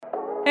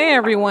Hey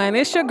everyone,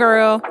 it's your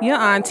girl, your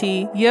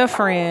auntie, your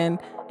friend,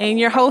 and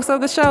your host of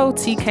the show,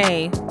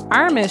 TK.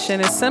 Our mission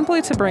is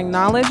simply to bring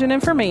knowledge and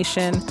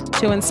information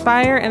to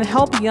inspire and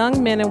help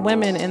young men and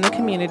women in the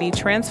community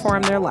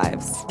transform their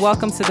lives.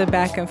 Welcome to the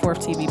Back and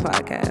Forth TV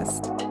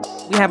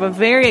podcast. We have a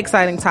very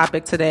exciting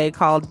topic today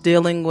called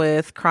dealing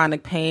with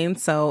chronic pain.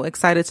 So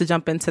excited to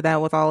jump into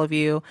that with all of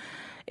you.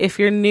 If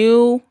you're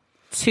new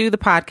to the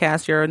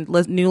podcast, you're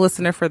a new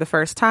listener for the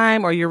first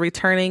time, or you're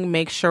returning,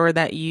 make sure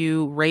that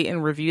you rate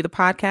and review the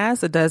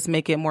podcast. It does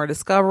make it more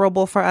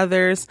discoverable for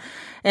others.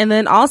 And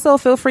then also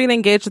feel free to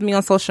engage with me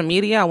on social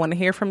media. I want to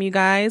hear from you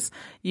guys.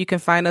 You can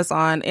find us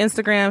on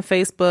Instagram,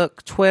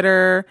 Facebook,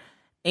 Twitter,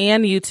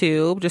 and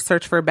YouTube. Just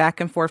search for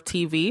Back and Forth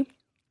TV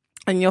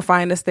and you'll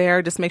find us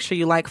there. Just make sure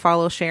you like,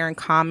 follow, share, and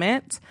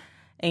comment.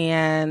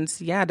 And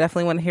yeah,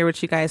 definitely want to hear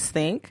what you guys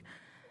think.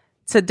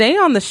 Today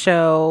on the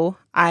show,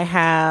 I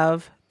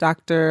have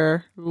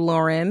Dr.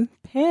 Lauren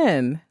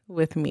Penn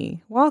with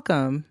me.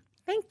 Welcome.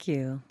 Thank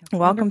you.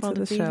 Welcome to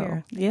the show.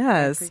 Here.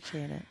 Yes. I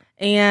appreciate it.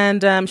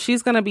 And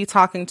she's going to be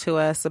talking to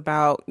us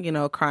about,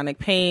 chronic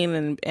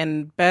pain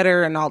and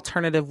better and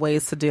alternative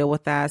ways to deal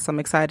with that. So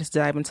I'm excited to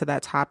dive into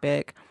that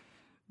topic.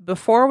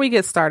 Before we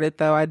get started,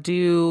 though, I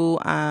do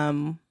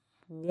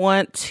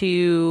want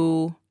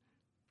to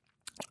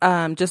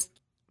just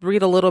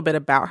read a little bit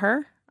about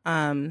her,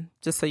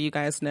 just so you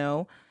guys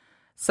know.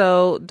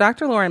 So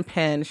Dr. Lauren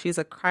Penn, she's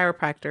a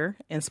chiropractor,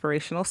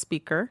 inspirational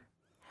speaker,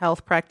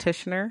 health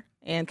practitioner,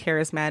 and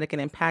charismatic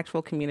and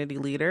impactful community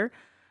leader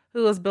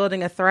who is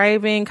building a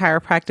thriving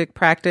chiropractic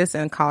practice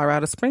in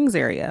Colorado Springs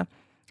area.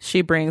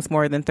 She brings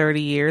more than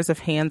 30 years of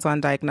hands-on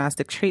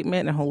diagnostic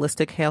treatment and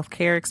holistic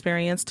healthcare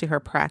experience to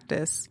her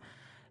practice.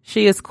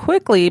 She is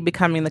quickly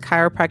becoming the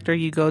chiropractor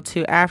you go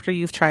to after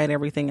you've tried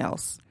everything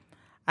else.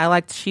 I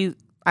like to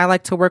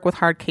work with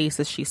hard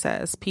cases, she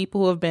says,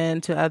 people who have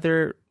been to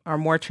other or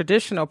more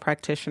traditional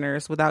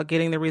practitioners without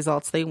getting the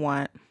results they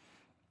want.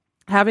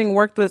 Having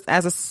worked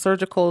as a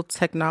surgical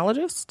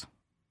technologist,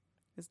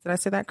 did I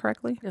say that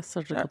correctly? Yes,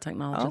 surgical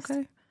technologist.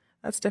 Okay,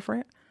 that's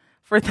different.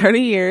 For 30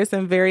 years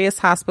in various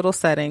hospital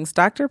settings,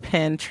 Dr.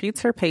 Penn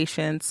treats her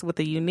patients with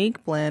a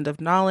unique blend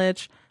of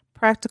knowledge,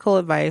 practical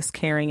advice,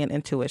 caring, and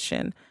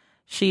intuition.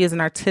 She is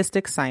an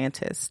artistic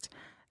scientist.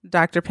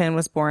 Dr. Penn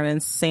was born in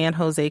San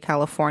Jose,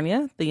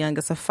 California, the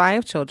youngest of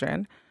 5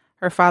 children.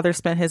 Her father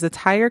spent his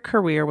entire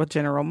career with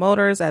General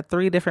Motors at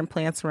 3 different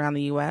plants around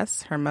the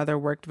U.S. Her mother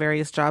worked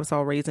various jobs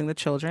while raising the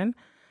children.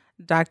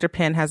 Dr.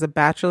 Penn has a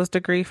bachelor's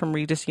degree from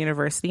Regis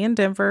University in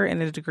Denver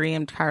and a degree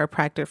in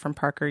chiropractic from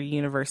Parker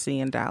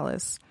University in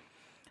Dallas.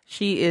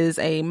 She is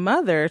a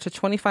mother to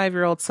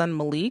 25-year-old son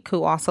Malik,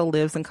 who also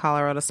lives in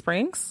Colorado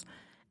Springs.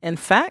 In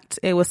fact,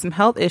 it was some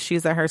health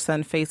issues that her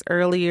son faced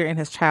earlier in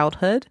his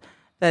childhood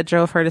that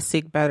drove her to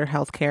seek better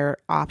healthcare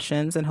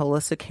options and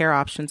holistic care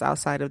options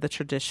outside of the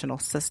traditional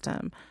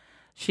system.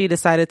 She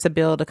decided to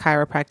build a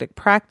chiropractic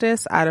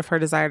practice out of her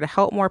desire to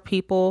help more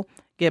people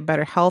get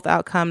better health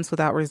outcomes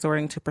without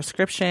resorting to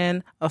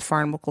prescription of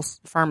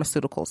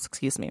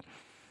pharmaceuticals.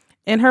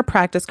 In her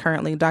practice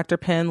currently, Dr.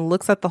 Penn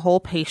looks at the whole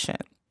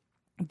patient,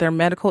 their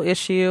medical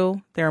issue,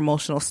 their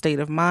emotional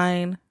state of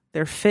mind,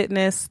 their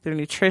fitness, their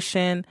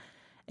nutrition,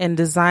 and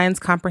designs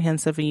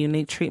comprehensive and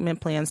unique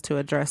treatment plans to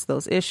address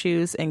those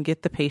issues and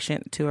get the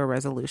patient to a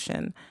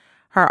resolution.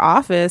 Her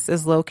office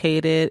is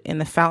located in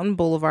the Fountain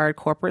Boulevard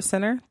Corporate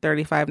Center,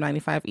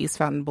 3595 East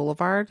Fountain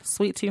Boulevard,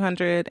 Suite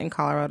 200 in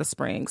Colorado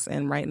Springs.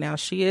 And right now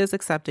she is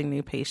accepting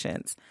new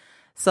patients.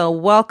 So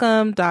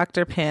welcome,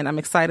 Dr. Penn. I'm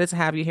excited to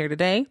have you here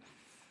today.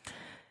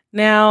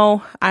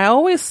 Now, I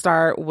always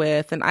start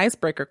with an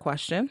icebreaker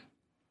question,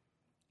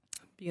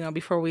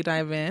 before we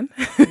dive in.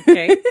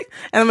 Okay.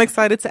 And I'm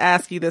excited to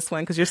ask you this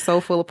one because you're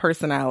so full of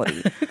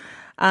personality.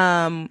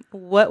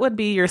 What would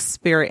be your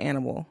spirit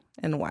animal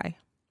and why?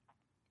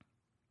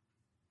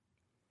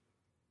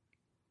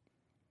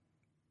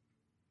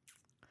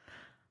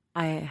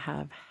 I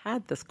have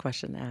had this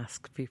question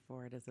asked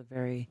before. It is a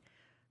very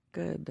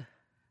good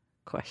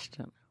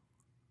question.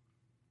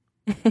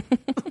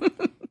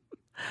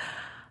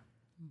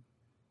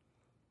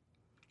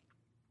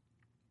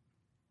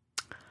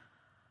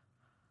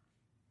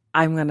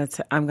 I'm gonna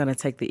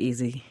take the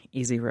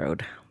easy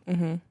road.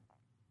 Mm-hmm.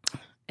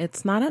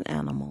 It's not an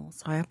animal,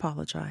 so I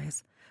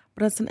apologize,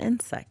 but it's an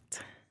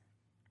insect.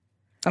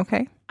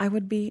 Okay. I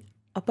would be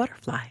a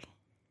butterfly.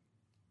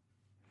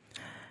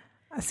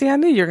 See, I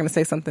knew you were going to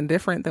say something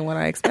different than what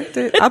I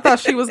expected. I thought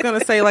she was going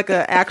to say like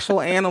an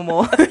actual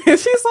animal.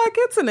 She's like,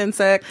 it's an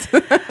insect.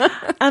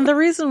 And the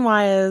reason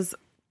why is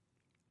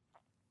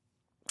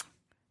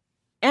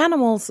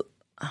animals,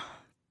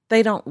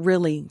 they don't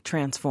really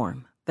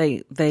transform.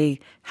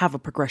 They have a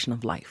progression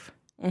of life.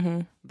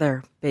 Mm-hmm.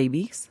 They're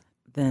babies,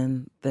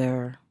 then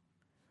they're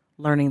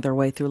learning their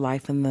way through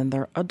life, and then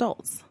they're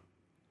adults.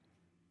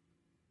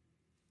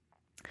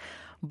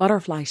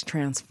 Butterflies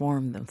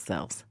transform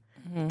themselves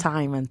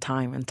time and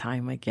time and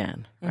time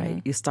again,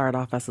 right? You start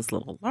off as this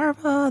little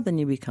larva, then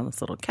you become this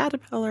little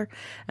caterpillar,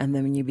 and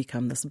then you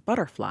become this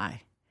butterfly.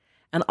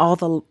 And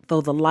although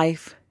the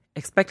life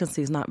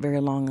expectancy is not very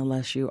long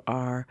unless you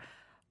are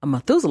a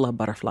Methuselah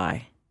butterfly.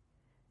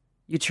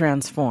 You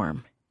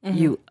transform,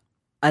 you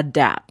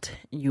adapt,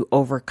 you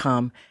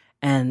overcome,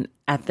 and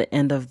at the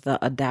end of the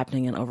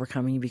adapting and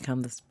overcoming, you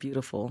become this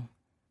beautiful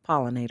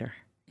pollinator.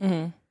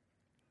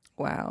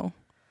 Wow.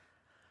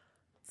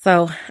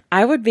 So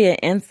I would be an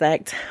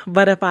insect,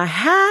 but if I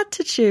had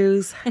to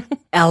choose,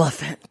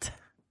 elephant.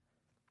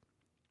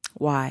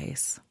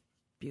 Wise,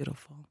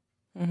 beautiful,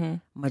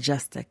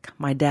 majestic.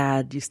 My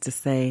dad used to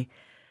say,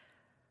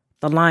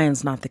 the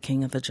lion's not the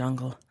king of the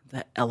jungle.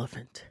 The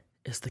elephant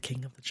is the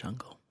king of the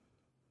jungle.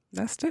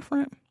 That's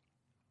different.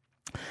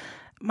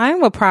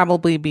 Mine would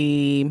probably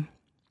be,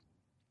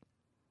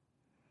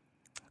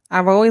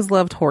 I've always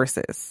loved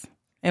horses.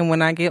 And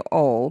when I get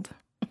old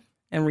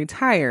and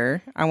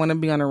retire, I want to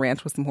be on a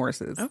ranch with some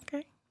horses.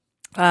 Okay.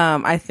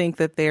 I think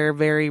that they're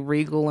very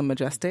regal and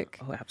majestic.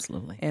 Oh,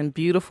 absolutely. And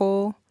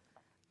beautiful.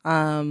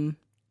 I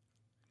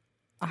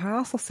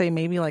also say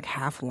maybe like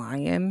half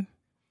lion,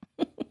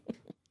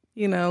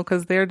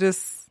 because they're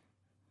just,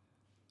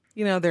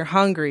 they're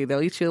hungry.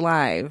 They'll eat you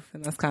alive.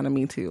 And that's kind of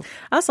me too.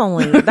 That's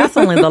only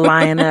the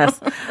lioness.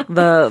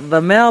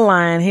 The male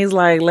lion, he's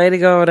like, lady,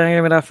 go over there and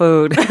give me that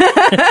food.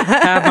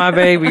 Have my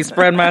baby,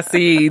 spread my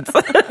seeds.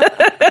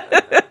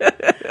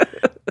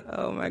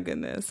 Oh my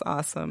goodness.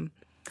 Awesome.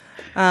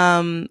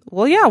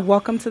 Well, yeah,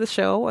 welcome to the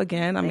show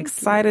again. I'm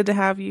excited to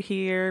have you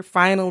here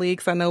finally,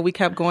 because I know we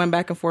kept going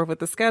back and forth with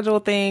the schedule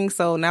thing.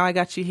 So now I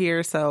got you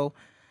here. So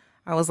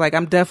I was like,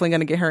 I'm definitely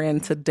going to get her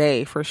in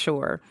today for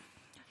sure.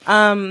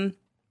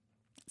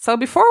 So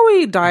before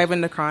we dive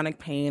into chronic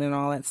pain and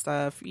all that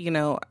stuff,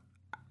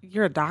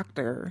 you're a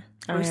doctor,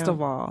 first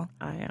of all.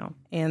 I am.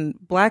 And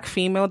Black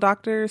female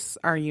doctors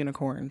are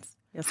unicorns.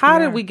 Yes, How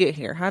did we get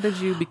here? How did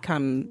you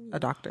become a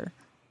doctor?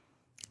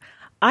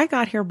 I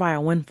got here by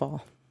a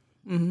windfall.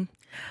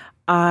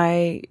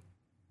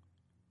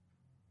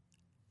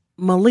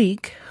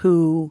 Malik,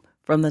 who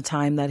from the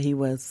time that he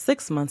was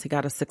 6 months, he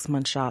got a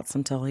 6-month shots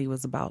until he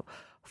was about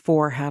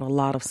 4, had a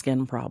lot of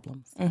skin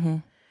problems.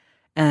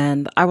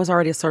 And I was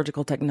already a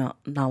surgical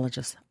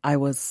technologist. I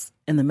was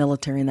in the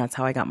military, and that's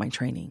how I got my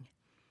training.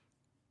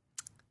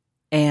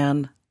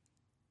 And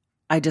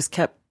I just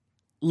kept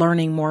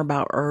learning more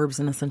about herbs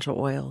and essential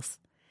oils.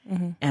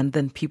 And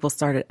then people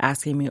started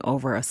asking me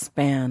over a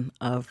span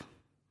of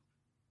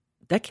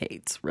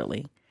decades,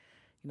 really.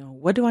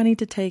 What do I need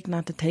to take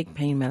not to take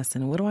pain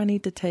medicine? What do I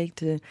need to take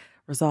to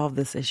resolve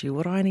this issue?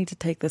 What do I need to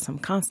take this? I'm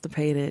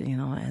constipated,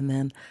 and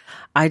then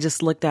I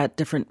just looked at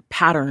different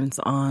patterns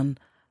on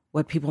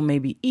what people may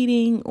be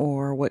eating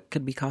or what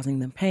could be causing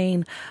them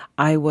pain.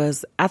 I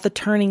was at the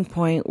turning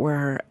point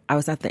where I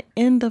was at the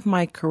end of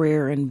my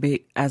career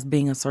as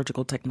being a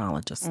surgical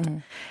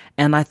technologist.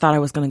 And I thought I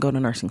was going to go to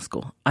nursing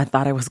school. I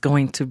thought I was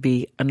going to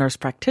be a nurse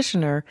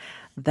practitioner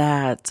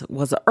that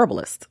was an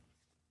herbalist.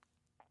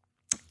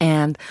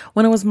 And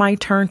when it was my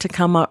turn to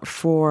come up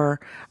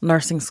for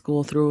nursing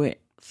school through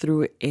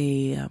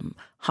a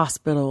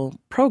hospital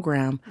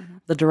program,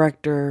 the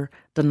director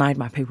denied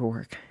my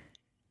paperwork.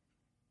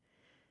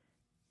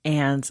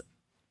 And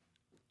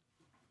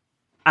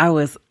I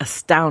was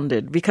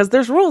astounded because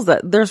there's rules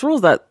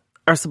that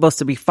are supposed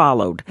to be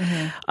followed.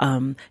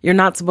 You're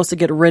not supposed to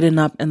get written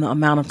up in the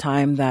amount of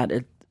time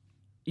that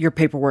your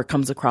paperwork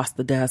comes across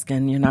the desk,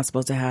 and you're not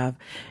supposed to have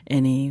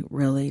any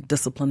really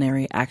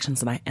disciplinary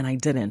actions. And I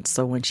didn't.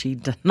 So when she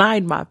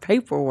denied my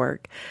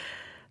paperwork,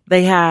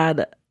 they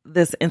had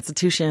this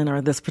institution,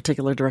 or this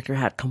particular director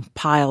had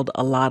compiled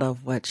a lot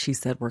of what she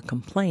said were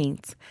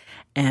complaints,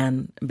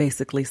 and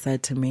basically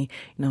said to me,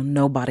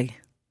 nobody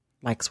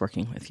likes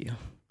working with you.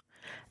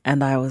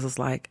 And I was just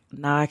like,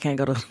 nah, I can't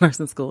go to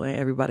nursing school and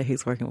everybody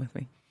hates working with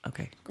me.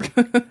 Okay.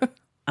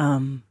 It's a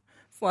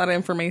lot of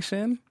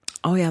information.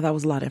 Oh yeah, that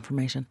was a lot of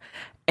information.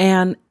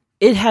 And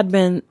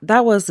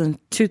that was in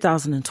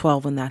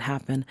 2012 when that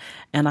happened.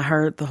 And I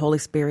heard the Holy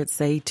Spirit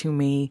say to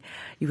me,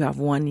 you have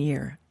 1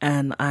 year.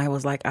 And I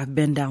was like, I've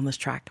been down this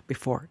track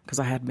before, because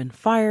I had been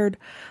fired.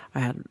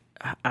 I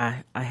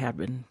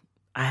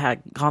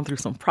had gone through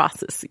some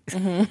processes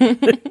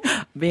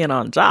being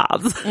on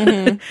jobs.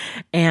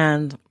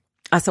 And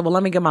I said, well,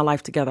 let me get my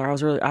life together.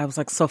 I was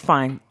like, so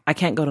fine. I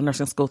can't go to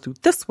nursing school through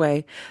this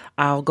way.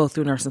 I'll go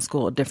through nursing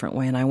school a different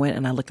way. And I went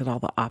and I looked at all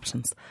the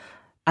options.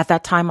 At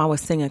that time, I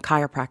was seeing a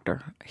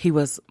chiropractor. He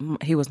was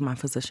my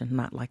physician,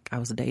 not like I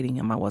was dating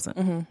him. I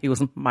wasn't. He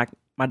was my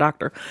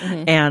doctor.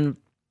 And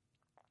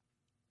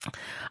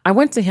I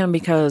went to him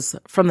because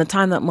from the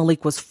time that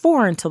Malik was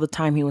 4 until the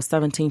time he was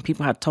 17,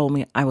 people had told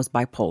me I was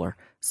bipolar.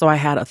 So I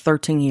had a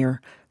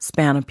 13-year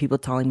span of people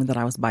telling me that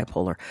I was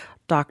bipolar.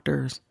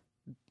 Doctors,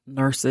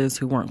 nurses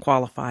who weren't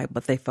qualified,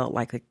 but they felt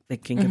like they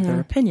can give their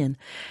opinion.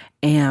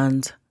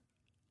 And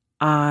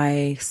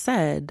I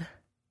said,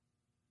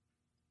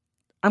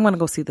 I'm going to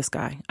go see this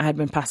guy. I had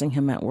been passing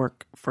him at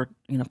work for,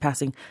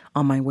 passing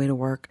on my way to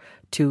work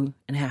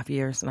 2.5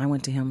 years. And I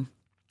went to him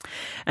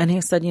and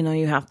he said,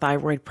 you have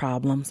thyroid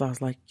problems. I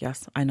was like,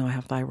 yes, I know I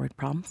have thyroid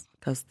problems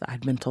because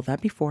I'd been told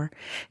that before.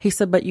 He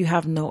said, but you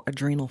have no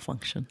adrenal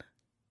function.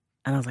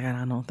 And I was like, I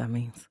don't know what that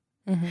means.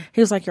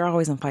 He was like, you're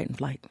always in fight and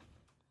flight.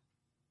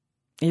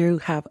 You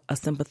have a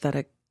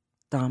sympathetic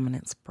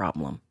dominance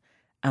problem.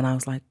 And I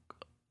was like,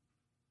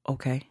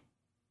 okay.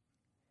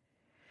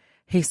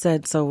 He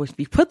said, so if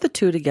you put the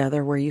two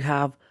together where you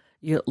have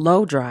your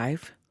low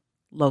drive,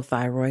 low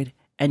thyroid,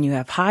 and you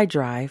have high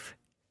drive,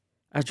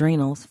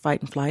 adrenals,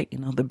 fight and flight,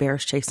 the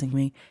bear's chasing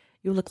me,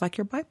 you look like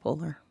you're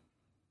bipolar.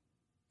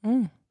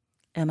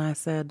 And I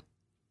said,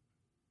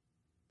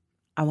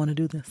 I want to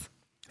do this.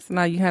 So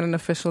now you had an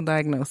official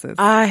diagnosis.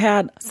 I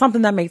had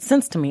something that made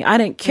sense to me. I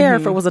didn't care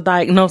if it was a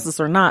diagnosis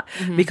or not,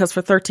 because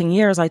for 13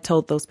 years I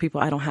told those people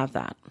I don't have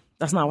that.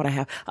 That's not what I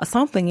have.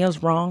 Something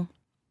is wrong,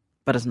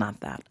 but it's not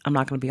that. I'm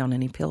not going to be on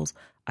any pills.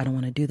 I don't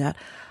want to do that.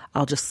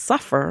 I'll just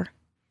suffer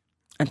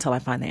until I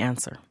find the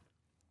answer.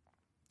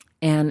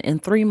 And in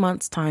 3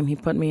 months' time, he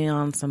put me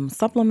on some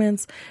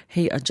supplements.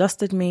 He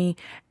adjusted me,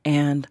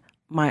 and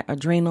my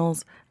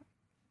adrenals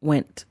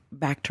went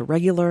back to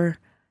regular.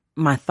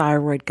 My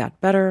thyroid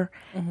got better,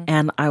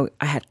 and I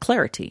had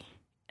clarity.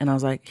 And I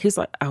was like,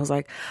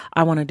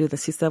 I want to do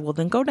this. He said, well,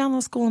 then go down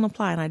to school and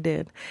apply. And I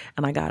did.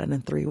 And I got it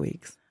in 3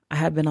 weeks. I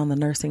had been on the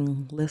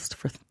nursing list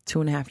for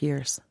 2.5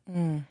 years.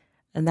 And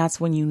that's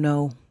when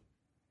you're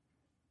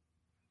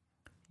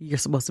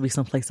supposed to be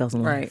someplace else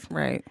in life.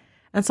 Right.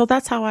 And so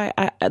that's how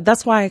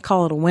that's why I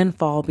call it a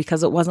windfall,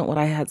 because it wasn't what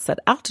I had set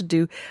out to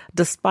do,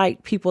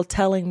 despite people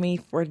telling me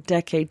for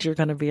decades, you're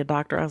going to be a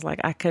doctor. I was like,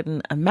 I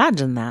couldn't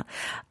imagine that.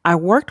 I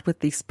worked with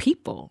these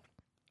people,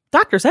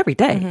 doctors every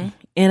day,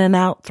 in and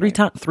out, 3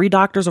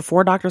 doctors or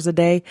 4 doctors a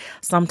day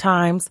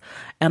sometimes.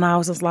 And I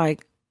was just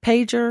like,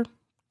 pager,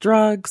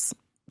 drugs,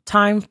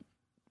 time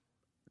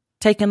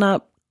taken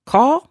up,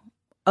 call.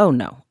 Oh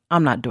no,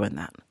 I'm not doing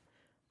that.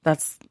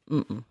 That's,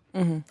 I'm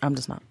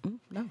just not,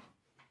 no.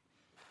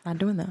 Not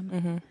doing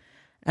that.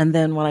 And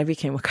then when I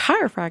became a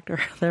chiropractor,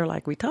 they're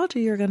like, we told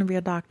you were going to be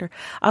a doctor.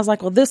 I was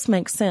like, well, this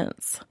makes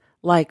sense.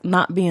 Like,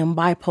 not being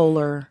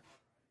bipolar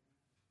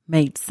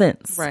made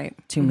sense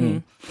to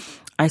me.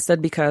 I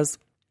said, because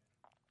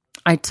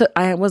I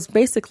was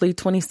basically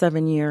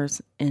 27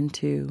 years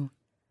into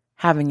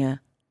having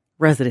a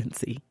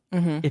residency,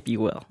 if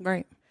you will.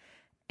 Right.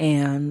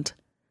 And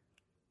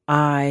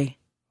I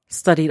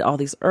studied all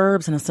these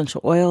herbs and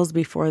essential oils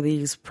before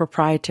these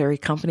proprietary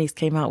companies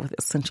came out with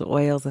essential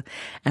oils,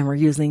 and we're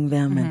using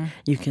them, and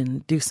you can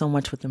do so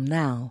much with them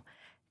now.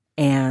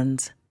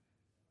 And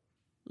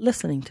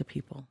listening to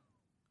people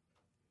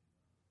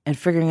and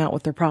figuring out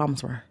what their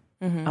problems were.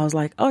 I was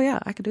like, oh yeah,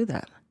 I could do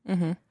that.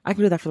 I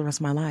could do that for the rest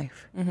of my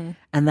life.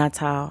 And that's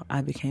how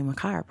I became a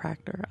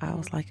chiropractor. I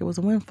was like, it was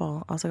a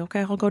windfall. I was like, okay,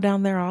 I'll go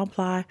down there. I'll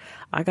apply.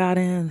 I got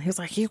in. He's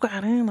like, you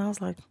got in? I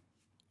was like,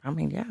 I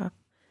mean, yeah.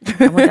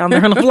 I went down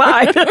there and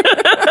applied. And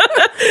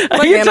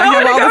I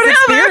have all this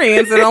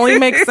experience. It only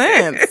makes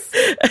sense.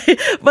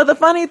 But the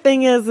funny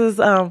thing is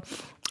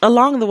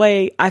along the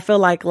way, I feel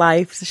like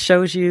life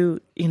shows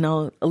you,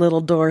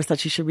 little doors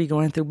that you should be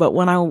going through. But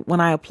when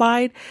I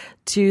applied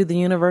to the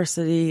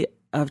University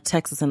of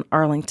Texas in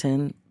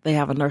Arlington, they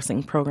have a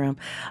nursing program.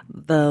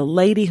 The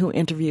lady who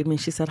interviewed me,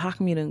 she said, how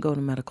come you didn't go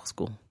to medical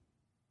school?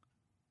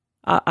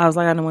 I was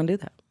like, I don't want to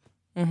do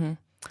that.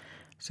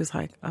 She's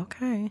like,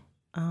 okay.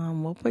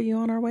 We'll put you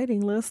on our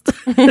waiting list.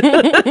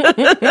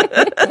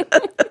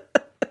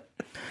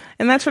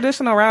 And that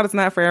traditional route is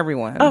not for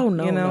everyone. Oh,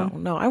 no,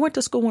 no. I went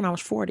to school when I was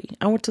 40.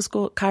 I went to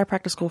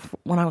chiropractic school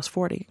when I was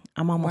 40.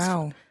 I'm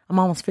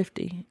almost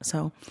 50.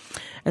 So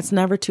it's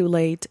never too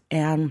late.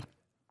 And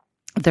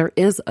there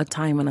is a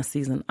time and a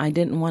season. I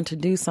didn't want to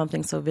do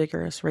something so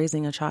vigorous,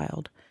 raising a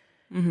child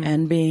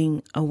and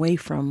being away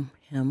from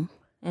him.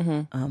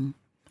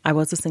 I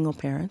was a single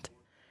parent,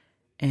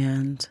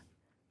 and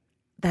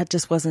that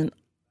just wasn't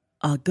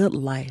a good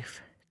life,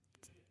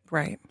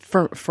 right?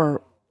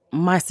 For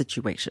my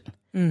situation.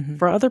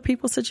 For other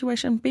people's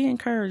situation, be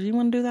encouraged. You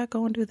want to do that,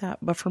 go and do that.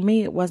 But for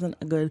me, it wasn't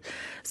a good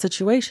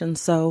situation.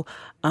 So,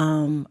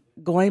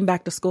 going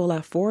back to school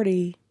at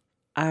 40,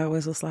 I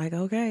was just like,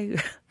 okay,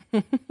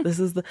 this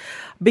is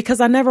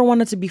because I never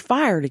wanted to be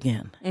fired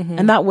again.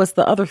 And that was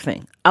the other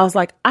thing. I was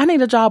like, I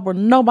need a job where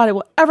nobody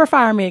will ever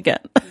fire me again.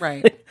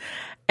 Right.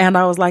 And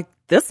I was like,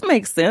 this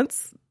makes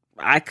sense.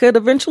 I could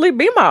eventually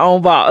be my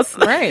own boss.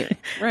 Right.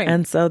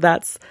 And so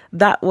that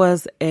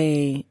was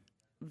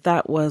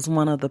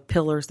one of the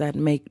pillars that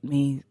make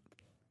me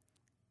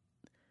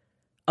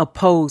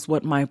oppose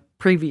what my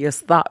previous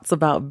thoughts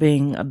about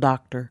being a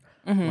doctor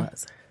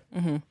was.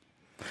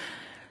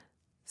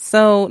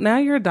 So now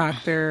you're a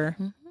doctor,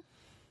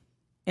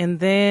 and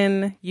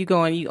then you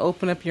go and you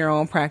open up your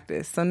own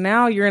practice. So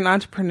now you're an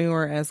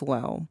entrepreneur as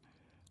well.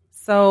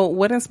 So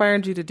what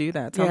inspired you to do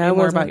that? Tell me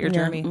more about your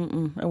journey.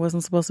 It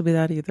wasn't supposed to be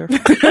that either.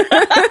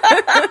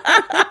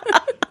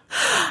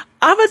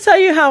 I'm going to tell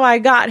you how I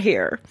got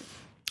here.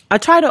 I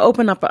tried to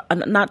open up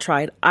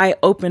I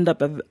opened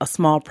up a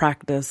small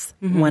practice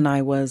when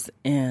I was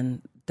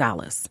in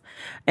Dallas.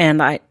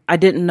 And I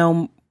didn't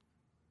know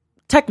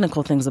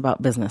technical things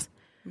about business.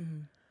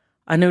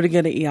 I knew to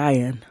get an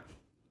EIN.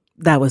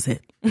 that was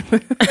it.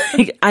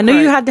 I knew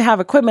you had to have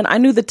equipment. I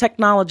knew the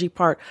technology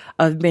part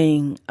of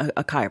being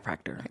a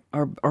chiropractor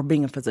or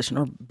being a physician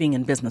or being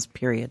in business,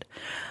 period.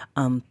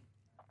 And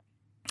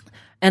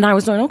I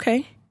was doing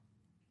okay.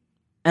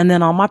 And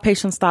then all my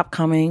patients stopped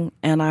coming,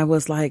 and I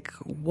was like,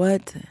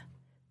 what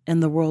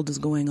in the world is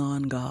going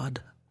on, God?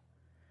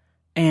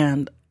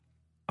 And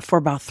for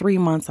about 3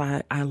 months,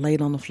 I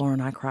laid on the floor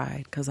and I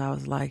cried because I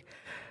was like,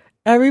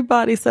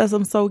 everybody says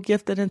I'm so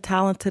gifted and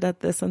talented at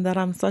this, and that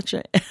I'm such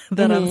a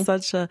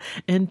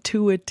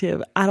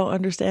intuitive. I don't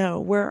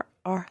understand. Where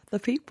are the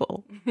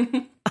people?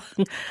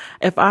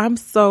 If I'm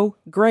so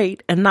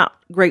great, and not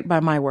great by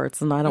my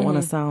words, and I don't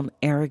want to sound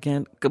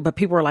arrogant, but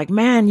people are like,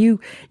 man, you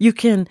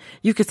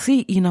could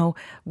see,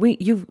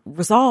 you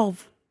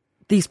resolve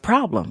these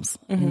problems.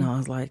 I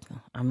was like,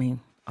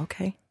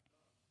 okay.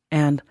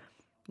 And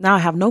now I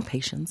have no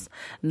patience.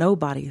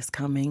 Nobody is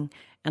coming.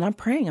 And I'm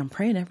praying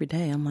every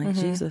day. I'm like,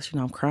 Jesus,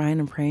 I'm crying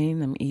and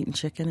praying. I'm eating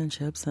chicken and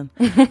chips, and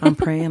I'm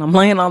praying. I'm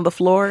laying on the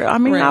floor.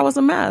 I was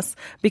a mess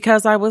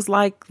because I was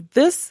like,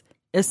 this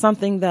is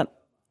something that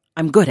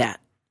I'm good at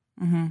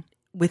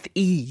with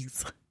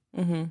ease.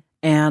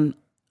 And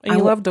you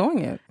love doing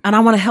it. And I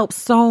want to help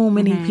so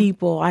many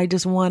people. I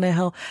just want to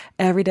help.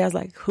 Every day I was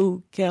like,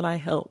 who can I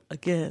help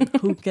again?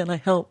 Who can I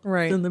help?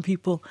 Than the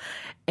people.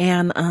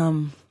 And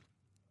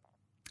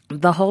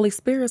the Holy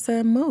Spirit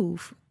said,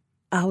 move.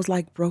 I was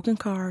like, broken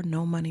car,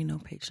 no money, no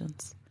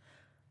patience.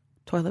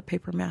 Toilet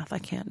paper math, I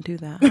can't do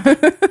that.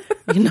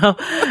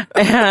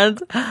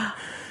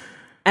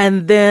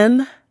 And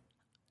then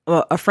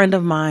a friend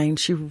of mine,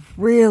 she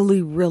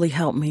really, really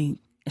helped me.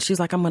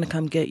 She's like, I'm going to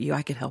come get you.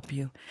 I could help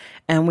you.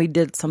 And we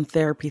did some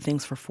therapy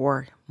things for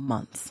 4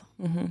 months.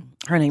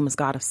 Her name is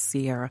Goddess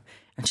Sierra,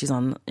 and she's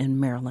in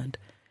Maryland.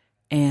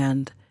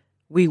 And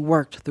we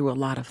worked through a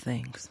lot of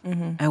things.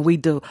 And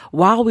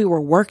while we were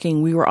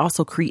working, we were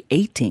also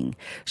creating.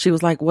 She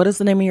was like, what is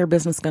the name of your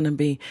business going to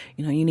be?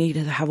 You need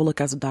to have a look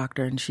as a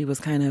doctor. And she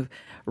was kind of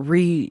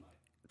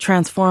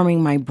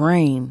transforming my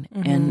brain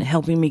and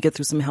helping me get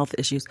through some health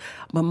issues,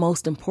 but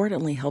most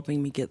importantly,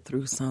 helping me get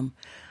through some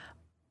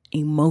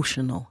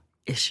emotional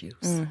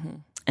issues.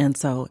 And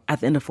so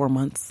at the end of 4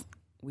 months,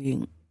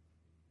 we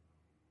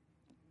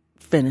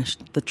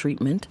finished the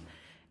treatment,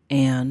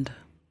 and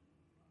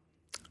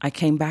I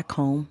came back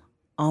home.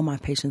 All my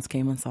patients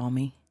came and saw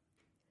me.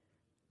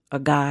 A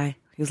guy,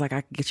 he was like,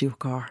 I could get you a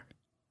car.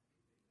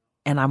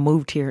 And I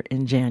moved here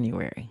in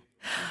January.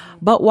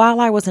 But while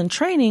I was in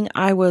training,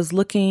 I was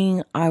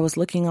looking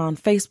on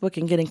Facebook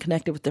and getting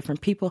connected with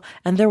different people.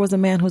 And there was a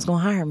man who was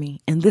going to hire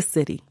me in this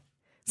city.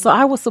 So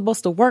I was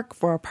supposed to work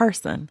for a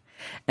person.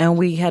 And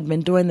we had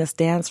been doing this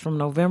dance from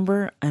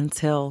November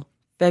until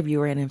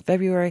February. And in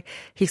February,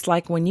 he's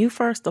like, when you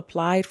first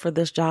applied for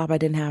this job, I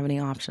didn't have any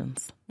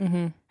options.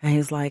 And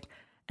he's like,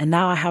 and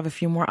now I have a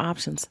few more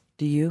options.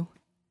 Do you?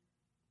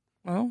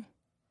 Oh.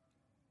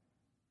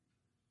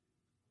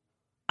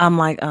 I'm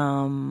like,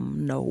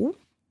 no.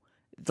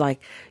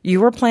 Like,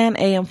 you were plan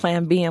A and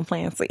plan B and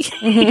plan C.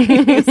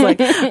 It's like,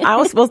 I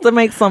was supposed to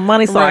make some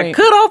money so I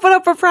could open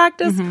up a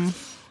practice.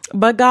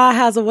 But God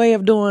has a way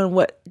of doing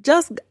what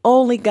just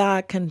only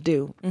God can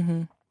do.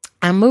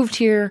 I moved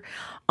here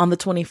on the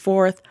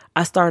 24th.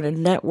 I started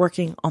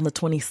networking on the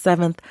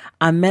 27th.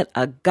 I met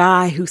a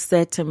guy who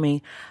said to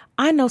me,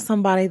 I know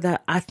somebody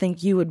that I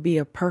think you would be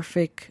a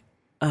perfect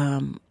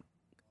partner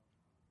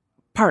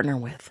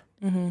with.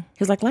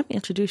 He's like, let me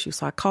introduce you.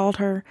 So I called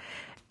her,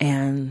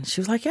 and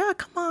she was like, yeah,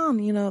 come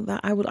on.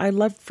 I'd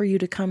love for you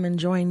to come and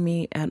join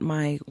me at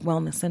my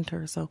wellness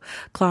center. So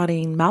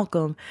Claudine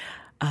Malcolm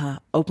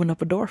opened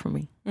up a door for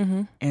me.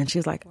 And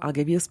she's like, I'll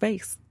give you a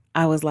space.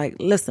 I was like,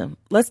 listen,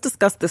 let's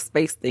discuss this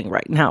space thing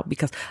right now,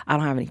 because I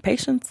don't have any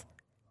patience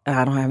and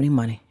I don't have any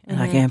money,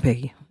 and I can't pay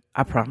you.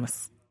 I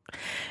promise.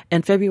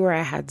 In February,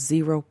 I had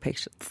 0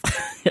 patients.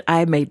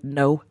 I made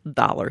no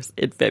dollars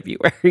in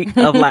February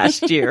of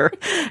last year.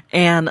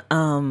 And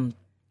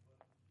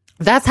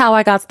that's how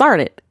I got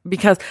started,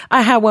 because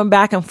I had went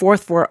back and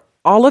forth for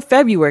all of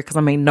February because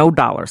I made no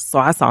dollars. So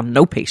I saw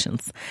no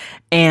patients.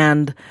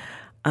 And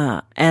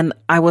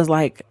I was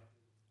like,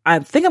 I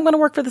think I'm going to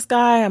work for this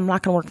guy. I'm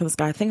not going to work for this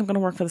guy. I think I'm going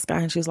to work for this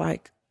guy. And she's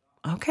like,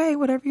 okay,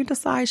 whatever you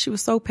decide. She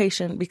was so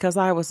patient, because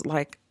I was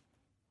like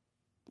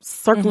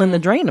circling the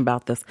drain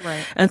about this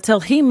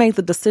until he made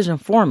the decision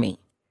for me.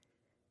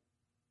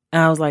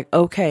 And I was like,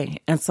 okay.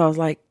 And so I was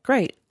like,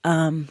 great.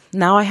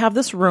 Now I have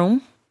this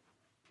room,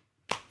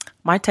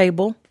 my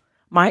table,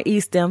 my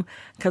e-stim,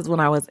 because when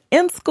I was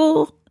in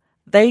school,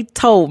 they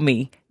told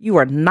me, you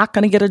are not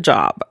going to get a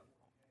job.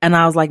 And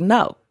I was like,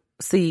 no.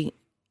 See,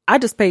 I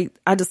just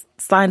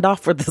signed off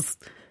for this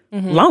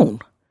loan.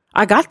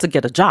 I got to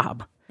get a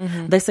job.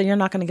 They said, you're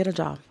not going to get a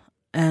job.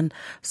 And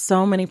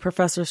so many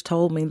professors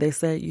told me, they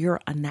said, you're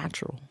a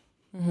natural.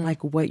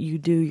 Like, what you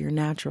do, you're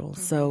natural.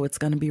 So it's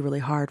going to be really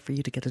hard for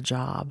you to get a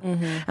job.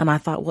 And I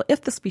thought, well,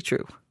 if this be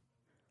true,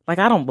 like,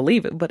 I don't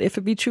believe it, but if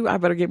it be true, I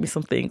better get me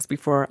some things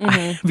before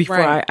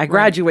I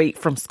graduate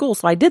from school.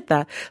 So I did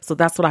that. So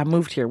that's what I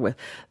moved here with.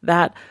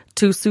 That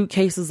 2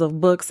 suitcases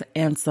of books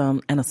and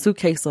a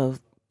suitcase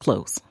of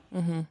clothes.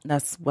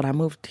 That's what I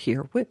moved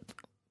here with.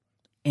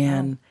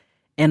 And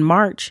in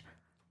March,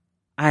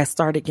 I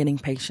started getting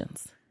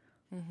patients.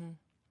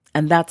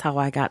 And that's how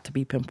I got to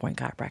be Pinpoint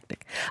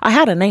Chiropractic. I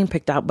had a name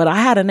picked out, but I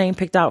had a name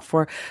picked out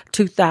for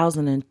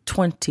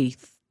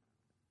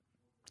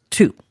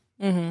 2022.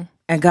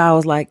 And God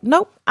was like,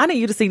 nope, I need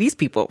you to see these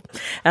people.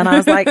 And I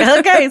was like,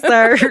 okay,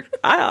 sir.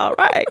 All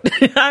right.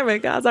 I'm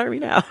in God's army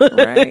now.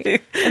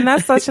 Right. And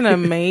that's such an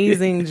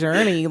amazing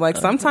journey. Like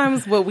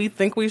sometimes what we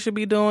think we should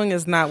be doing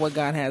is not what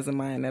God has in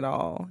mind at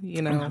all,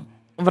 you know?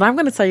 But I'm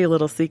going to tell you a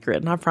little secret,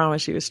 and I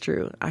promise you it's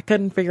true. I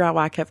couldn't figure out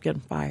why I kept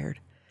getting fired.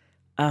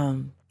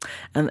 And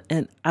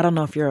I don't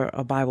know if you're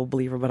a Bible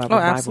believer, but I'm a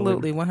Bible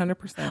absolutely, believer.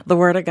 100%. The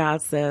Word of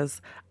God says,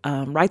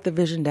 write the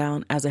vision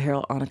down as a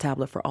herald on a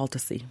tablet for all to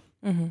see.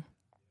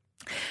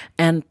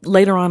 And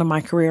later on in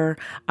my career,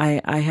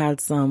 I had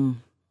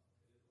some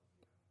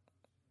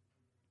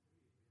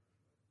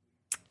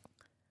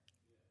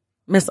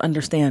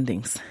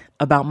misunderstandings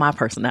about my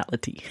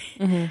personality.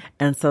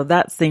 And so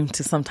that seemed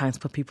to sometimes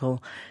put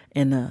people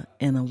in a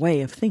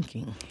way of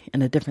thinking,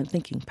 in a different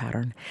thinking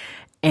pattern.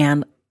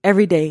 And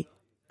every day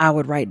I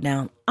would write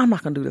down, I'm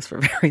not going to do this for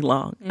very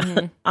long.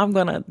 I'm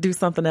going to do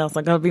something else.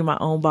 I'm going to be my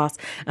own boss.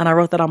 And I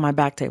wrote that on my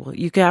back table.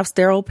 You can have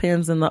sterile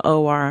pens in the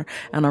OR,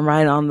 and I'm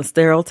writing on the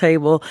sterile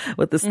table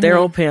with the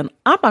sterile pen.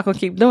 I'm not going to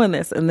keep doing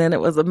this. And then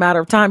it was a matter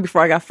of time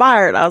before I got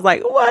fired. I was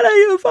like, why are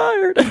you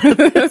fired?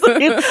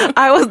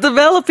 I was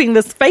developing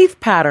this faith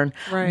pattern,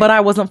 but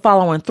I wasn't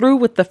following through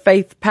with the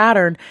faith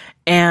pattern.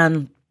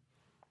 And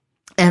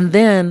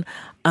then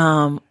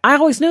I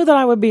always knew that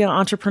I would be an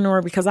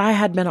entrepreneur because I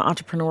had been an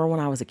entrepreneur when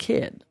I was a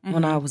kid.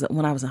 When I was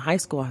in high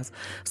school, I was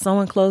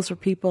sewing clothes for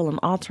people and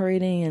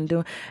alterating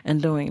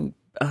and doing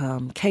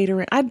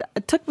catering.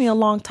 It took me a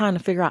long time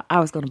to figure out I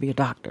was going to be a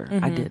doctor.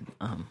 I did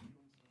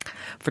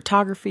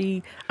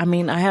photography. I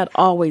mean, I had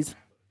always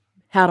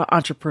had an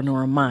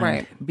entrepreneur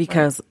mind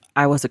because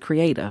I was a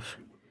creative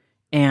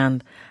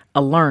and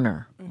a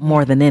learner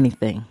more than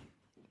anything.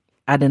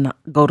 I didn't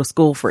go to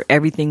school for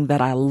everything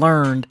that I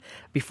learned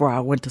before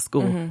I went to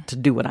school to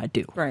do what I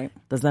do. Right.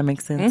 Does that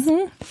make sense?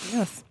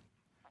 Yes.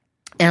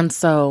 And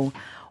so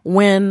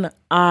when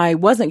I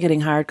wasn't getting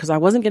hired, because I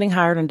wasn't getting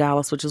hired in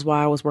Dallas, which is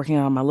why I was working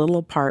on my little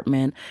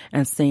apartment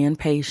and seeing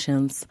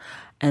patients.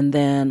 And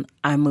then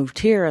I moved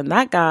here and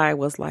that guy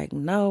was like,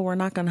 no, we're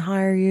not going to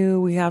hire you.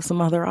 We have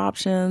some other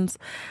options.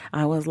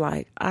 I was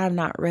like, I'm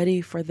not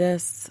ready for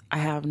this. I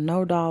have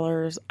no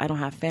dollars. I don't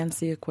have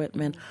fancy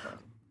equipment.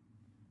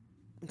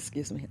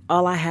 Excuse me.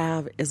 All I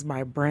have is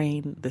my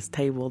brain, this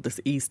table, this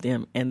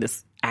E-stem, and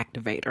this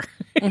activator.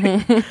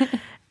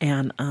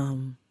 And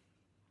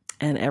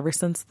ever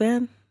since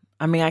then,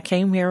 I mean, I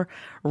came here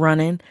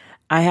running.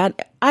 I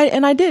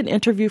did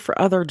interview for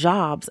other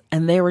jobs,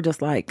 and they were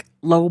just like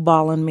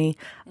lowballing me.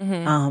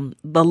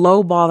 The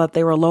low ball that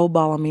they were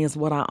lowballing me is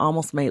what I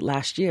almost made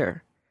last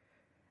year.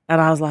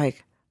 And I was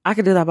like, I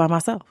could do that by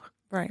myself.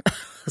 Right.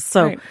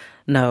 So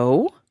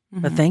no,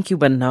 but thank you,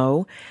 but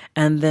no.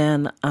 And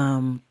then,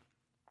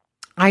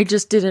 I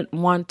just didn't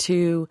want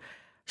to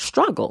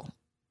struggle,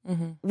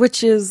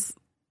 which is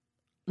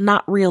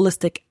not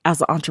realistic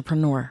as an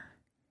entrepreneur,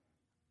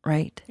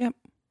 right? Yep.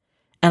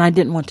 And I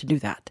didn't want to do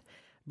that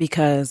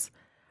because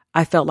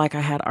I felt like I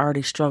had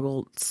already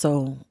struggled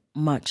so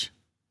much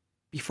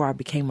before I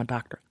became a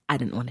doctor. I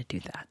didn't want to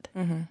do that.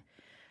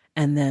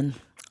 And then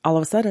all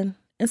of a sudden,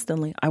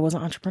 instantly, I was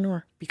an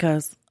entrepreneur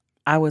because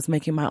I was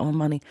making my own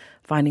money,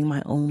 finding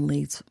my own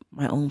leads,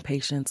 my own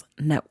patients,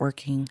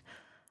 networking,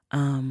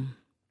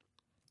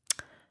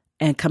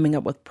 and coming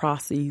up with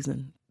processes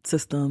and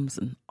systems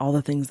and all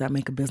the things that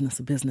make a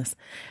business.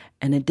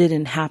 And it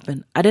didn't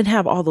happen. I didn't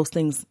have all those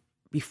things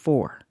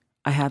before.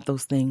 I had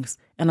those things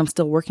and I'm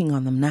still working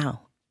on them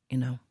now, you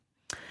know,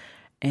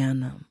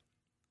 and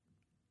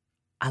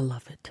I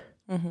love it.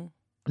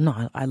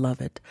 No, I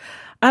love it.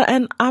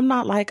 And I'm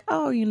not like,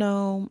 oh, you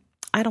know,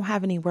 I don't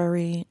have any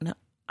worry. No,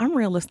 I'm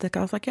realistic.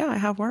 I was like, yeah, I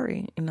have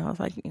worry. You know, I was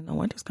like, you know,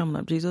 winter's coming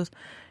up, Jesus.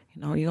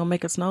 You know, you're going to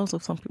make it snow. So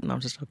some people, no, I'm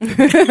just joking.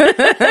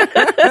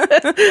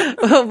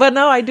 But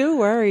no, I do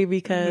worry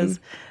because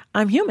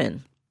I'm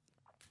human.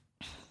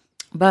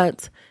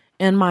 But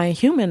in my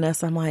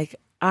humanness, I'm like,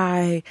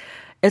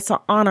 it's an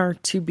honor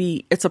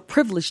it's a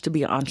privilege to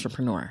be an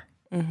entrepreneur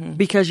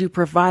because you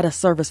provide a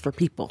service for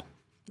people.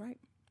 Right.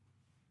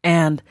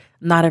 And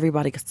not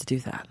everybody gets to do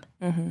that.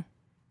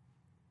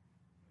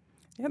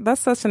 Yeah, that's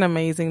such an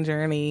amazing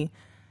journey.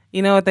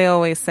 You know what they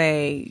always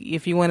say,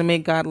 if you want to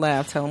make God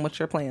laugh, tell him what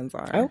your plans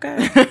are.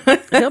 Okay.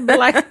 He'll be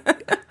like,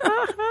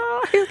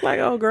 he's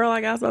like, oh, girl,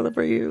 I got something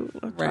for you.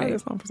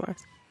 Right.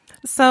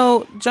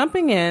 So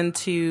jumping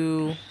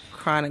into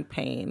chronic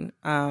pain,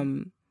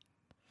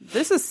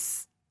 this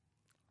is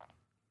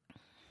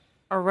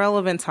a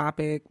relevant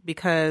topic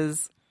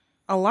because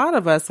a lot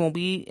of us, when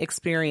we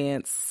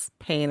experience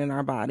pain in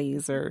our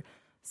bodies or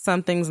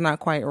something's not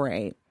quite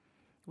right,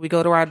 we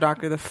go to our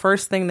doctor. The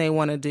first thing they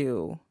want to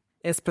do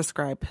is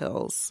prescribe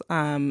pills.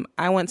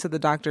 I went to the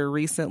doctor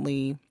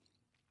recently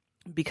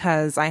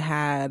because I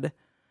had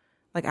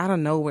like out of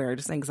nowhere,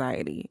 just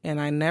anxiety. And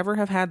I never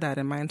have had that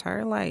in my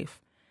entire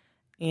life.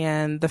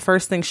 And the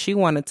first thing she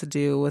wanted to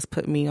do was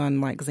put me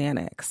on like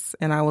Xanax.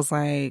 And I was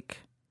like,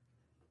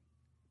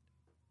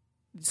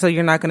 so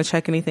you're not going to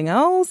check anything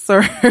else?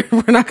 Or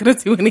we're not going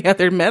to do any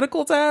other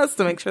medical tests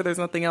to make sure there's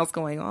nothing else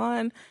going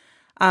on?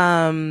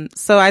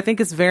 So I think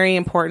it's very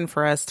important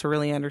for us to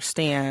really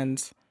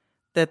understand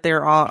that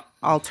there are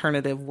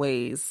alternative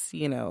ways,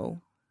 you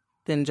know,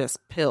 than just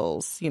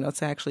pills, you know,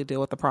 to actually deal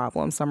with the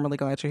problem. So I'm really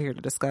glad you're here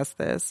to discuss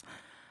this.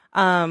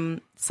 So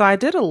I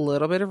did a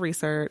little bit of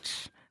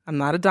research. I'm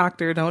not a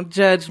doctor. Don't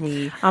judge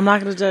me. I'm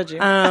not going to judge you.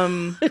 So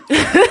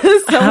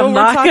I'm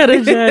not going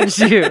to judge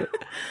you.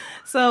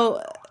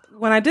 So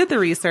when I did the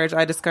research,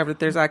 I discovered that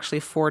there's actually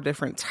 4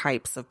 different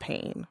types of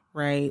pain,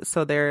 right?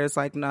 So there's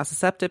like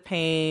nociceptive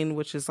pain,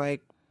 which is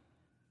like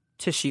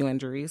tissue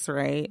injuries,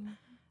 right?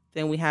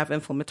 Then we have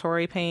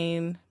inflammatory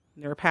pain,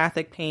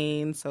 neuropathic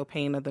pain, so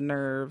pain of the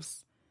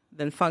nerves,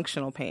 then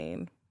functional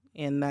pain,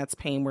 and that's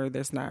pain where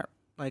there's not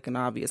like an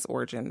obvious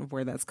origin of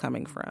where that's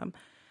coming from.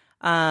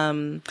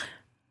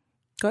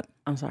 Good.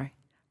 I'm sorry.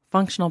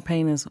 Functional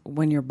pain is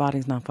when your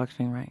body's not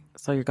functioning right.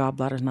 So your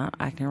gallbladder's not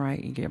acting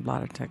right. You get your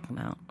bladder taken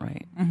out,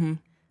 right? Mm-hmm.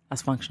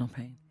 That's functional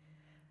pain.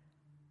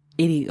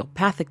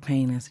 Idiopathic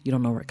pain is you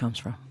don't know where it comes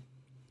from.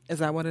 Is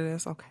that what it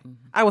is? Okay.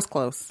 I was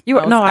close.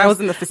 I was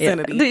in the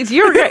vicinity. Yeah.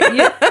 You're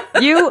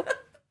great.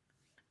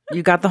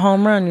 You got the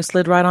home run. You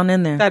slid right on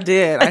in there. I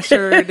did. I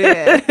sure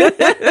did.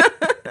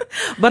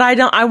 But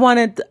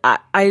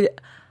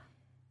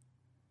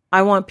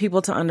I want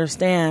people to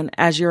understand,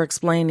 as you're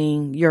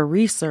explaining your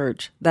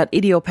research, that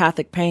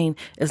idiopathic pain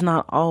is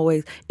not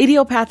always.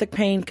 Idiopathic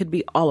pain could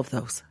be all of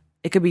those.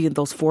 It could be in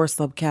those 4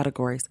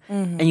 subcategories,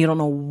 and you don't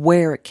know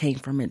where it came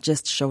from. It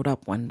just showed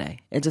up one day.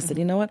 It just said,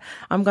 you know what?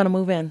 I'm going to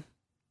move in.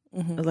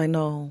 I was like,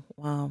 no,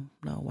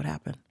 what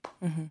happened?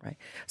 Right.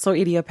 So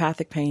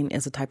idiopathic pain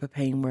is a type of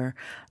pain where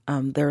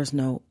there is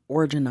no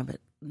origin of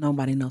it.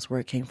 Nobody knows where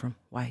it came from,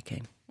 why it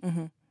came.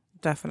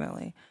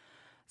 Definitely.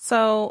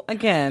 So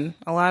again,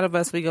 a lot of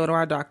us, we go to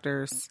our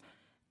doctors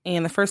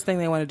and the first thing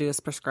they want to do is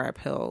prescribe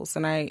pills.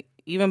 And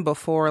even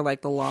before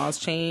like the laws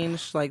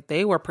changed, like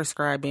they were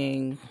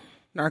prescribing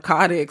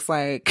narcotics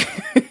like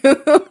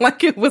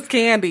like it was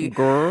candy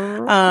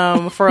for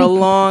a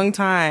long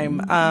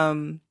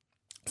time.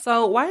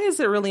 So why is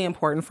it really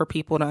important for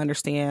people to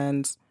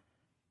understand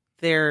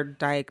their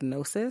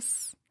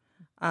diagnosis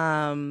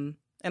and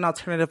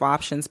alternative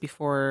options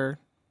before,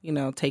 you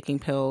know, taking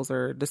pills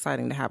or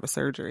deciding to have a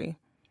surgery?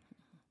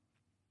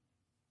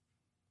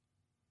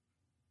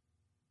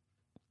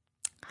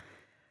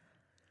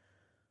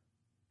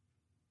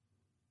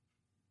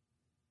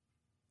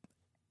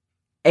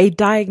 A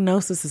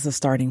diagnosis is a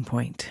starting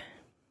point.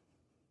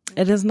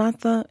 It is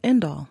not the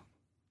end all.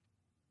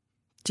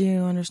 Do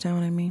you understand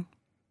what I mean?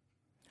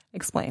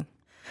 Explain.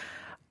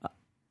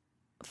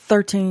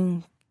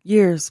 13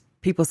 years,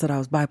 people said I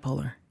was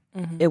bipolar.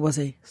 It was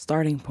a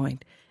starting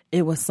point.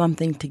 It was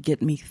something to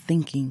get me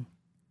thinking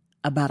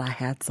about I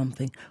had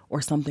something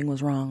or something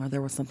was wrong or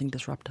there was something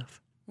disruptive.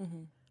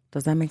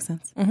 Does that make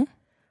sense?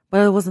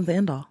 But it wasn't the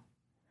end all,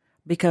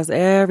 because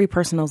every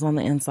person knows on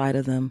the inside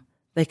of them,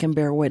 they can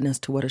bear witness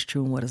to what is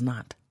true and what is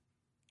not.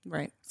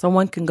 Right.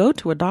 Someone can go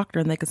to a doctor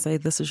and they can say,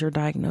 this is your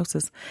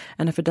diagnosis.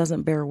 And if it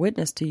doesn't bear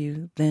witness to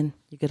you, then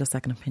you get a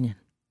second opinion.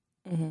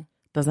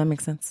 Does that make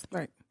sense?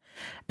 Right.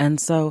 And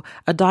so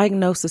a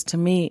diagnosis to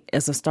me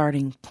is a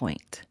starting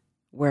point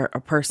where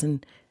a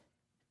person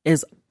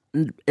is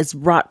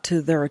brought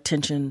to their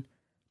attention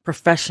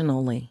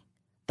professionally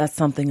that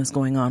something is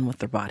going on with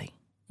their body.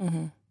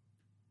 And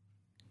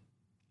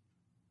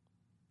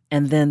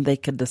then they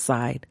could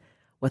decide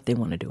what they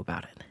want to do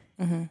about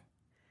it.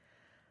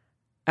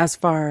 As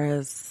far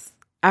as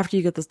after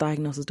you get this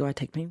diagnosis, do I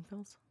take pain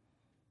pills?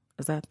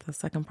 Is that the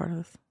second part of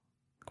this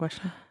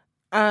question?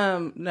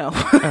 No.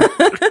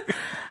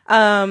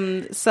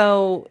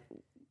 So,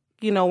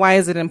 you know, why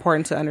is it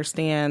important to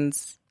understand,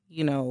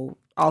 you know,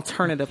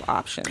 alternative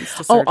options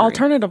to surgery?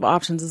 Alternative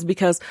options is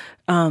because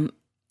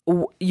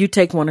you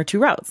take 1 or 2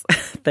 routes.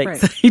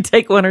 Thanks. Right. You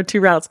take 1 or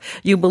 2 routes.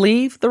 You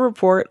believe the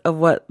report of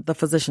what the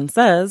physician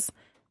says,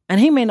 and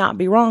he may not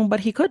be wrong,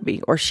 but he could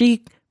be, or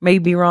she may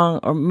be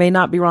wrong or may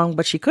not be wrong,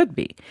 but she could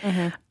be.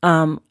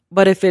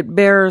 But if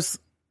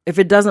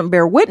it doesn't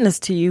bear witness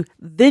to you,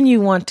 then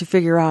you want to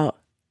figure out,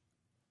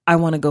 I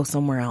want to go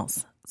somewhere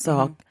else.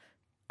 So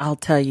I'll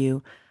tell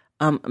you,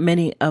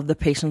 many of the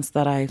patients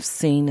that I've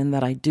seen and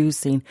that I do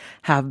see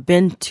have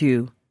been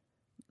to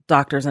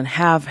doctors and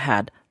have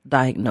had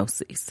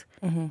diagnoses.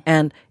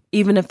 And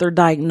even if their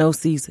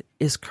diagnosis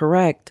is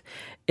correct,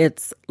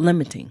 it's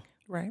limiting.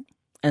 Right.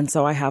 And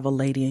so I have a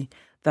lady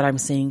that I'm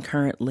seeing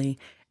currently,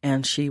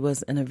 and she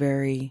was in a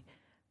very,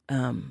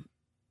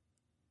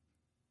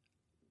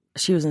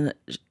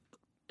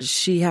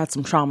 she had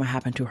some trauma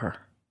happen to her.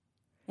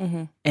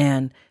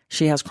 And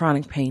she has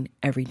chronic pain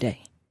every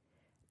day.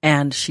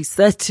 And she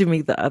said to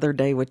me the other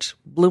day, which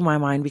blew my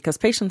mind because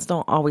patients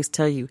don't always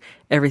tell you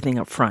everything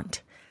up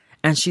front.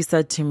 And she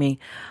said to me,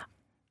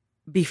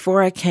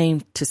 before I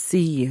came to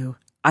see you,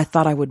 I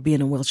thought I would be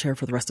in a wheelchair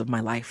for the rest of my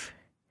life.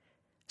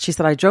 She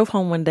said, I drove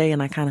home one day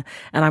and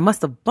I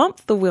must have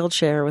bumped the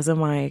wheelchair. It was in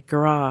my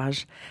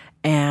garage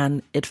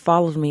and it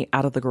followed me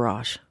out of the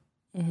garage.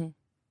 Mm-hmm.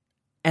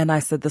 And I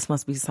said, this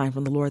must be a sign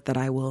from the Lord that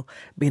I will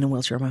be in a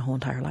wheelchair my whole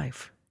entire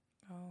life.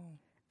 Oh.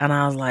 And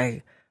I was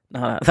like,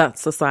 no,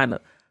 that's a sign to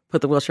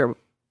put the wheelchair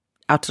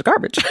out to the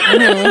garbage.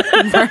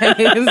 Mm-hmm. Right.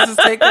 Just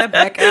take that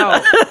back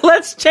out.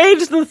 Let's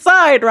change the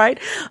side, right?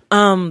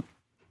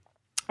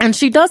 And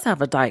she does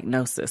have a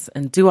diagnosis.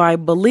 And do I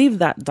believe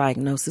that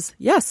diagnosis?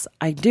 Yes,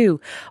 I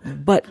do.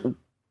 But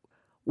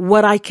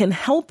what I can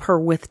help her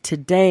with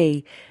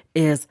today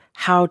is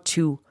how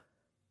to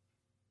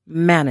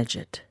manage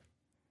it,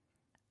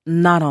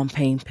 not on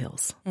pain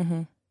pills,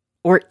 mm-hmm.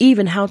 or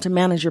even how to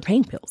manage your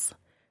pain pills.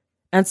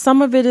 And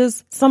some of it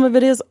is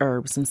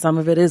herbs, and some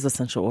of it is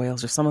essential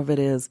oils, or some of it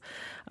is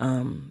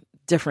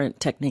different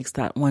techniques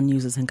that one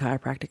uses in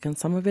chiropractic, and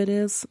some of it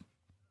is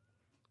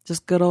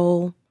just good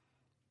old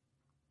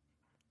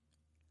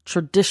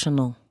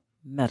traditional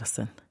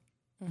medicine,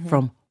 mm-hmm.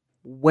 from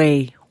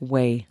way,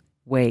 way,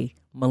 way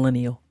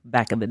millennial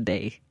back in the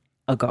day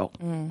ago,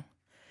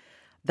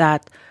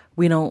 that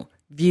we don't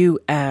view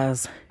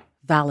as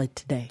valid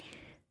today.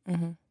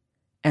 Mm-hmm.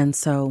 And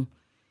so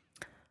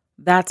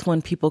that's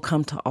when people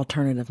come to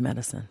alternative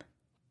medicine.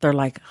 They're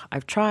like,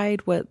 I've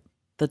tried what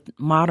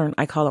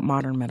I call it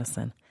modern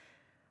medicine.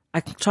 I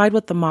tried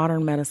what the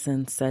modern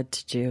medicine said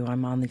to do.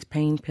 I'm on these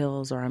pain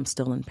pills, or I'm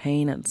still in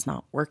pain and it's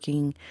not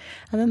working.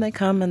 And then they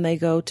come and they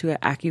go to an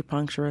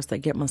acupuncturist, they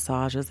get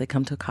massages, they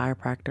come to a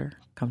chiropractor,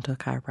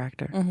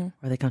 mm-hmm.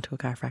 or they come to a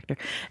chiropractor.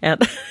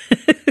 And,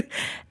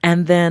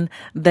 and then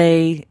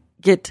they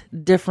get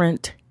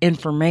different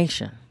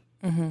information.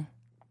 Mm-hmm.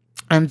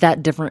 And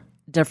that different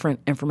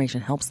information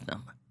helps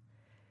them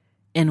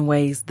in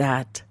ways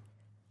that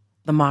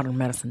the modern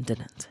medicine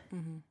didn't.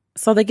 Mm-hmm.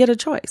 So they get a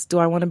choice. Do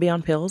I want to be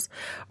on pills,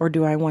 or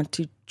do I want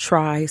to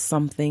try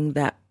something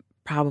that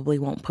probably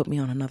won't put me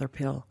on another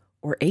pill,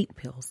 or 8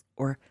 pills,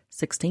 or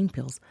 16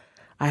 pills?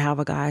 I have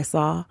a guy I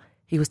saw,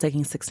 he was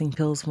taking 16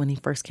 pills when he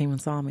first came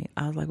and saw me.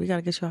 I was like, we got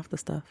to get you off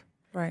this stuff.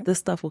 Right. This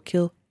stuff will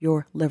kill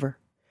your liver.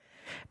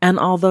 And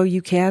although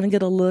you can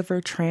get a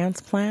liver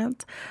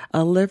transplant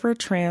is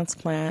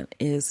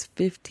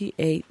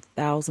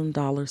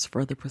 $58,000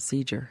 for the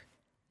procedure,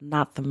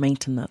 not the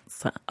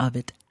maintenance of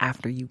it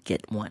after you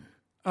get one.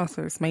 Oh,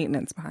 so there's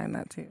maintenance behind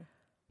that too.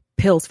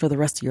 Pills for the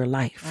rest of your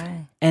life.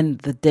 Right. And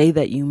the day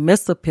that you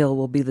miss a pill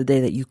will be the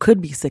day that you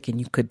could be sick and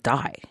you could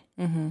die.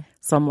 Mm-hmm.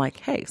 So I'm like,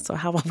 hey, so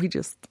how about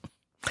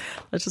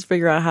let's just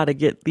figure out how to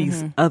get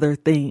these mm-hmm. other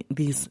things,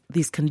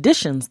 these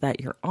conditions that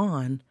you're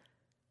on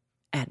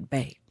at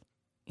bay.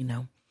 You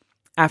know,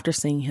 after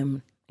seeing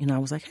him, I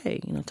was like, hey,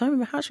 tell me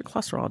about how's your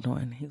cholesterol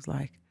doing? He was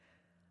like,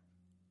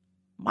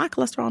 my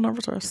cholesterol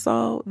numbers are they're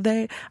still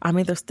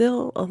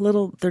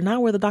they're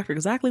not where the doctor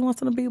exactly wants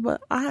them to be,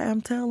 but I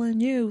am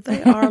telling you,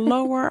 they are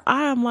lower.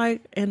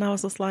 And I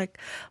was just like,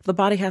 the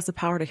body has the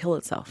power to heal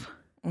itself.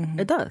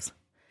 Mm-hmm. It does.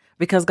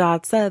 Because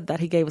God said that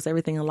he gave us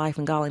everything in life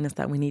and godliness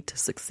that we need to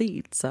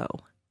succeed. So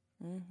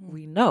mm-hmm.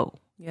 we know.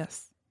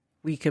 Yes.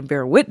 We can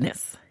bear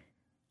witness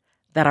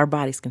that our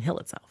bodies can heal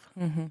itself.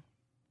 Mm-hmm.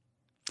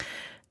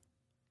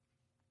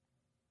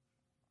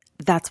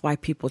 That's why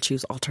people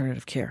choose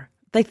alternative care.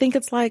 They think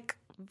it's like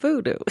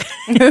voodoo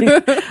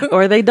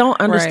or they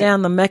don't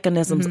understand right. the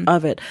mechanisms mm-hmm.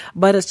 of it,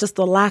 but it's just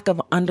the lack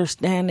of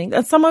understanding.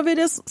 And some of it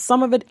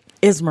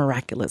is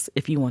miraculous,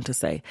 if you want to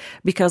say,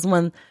 because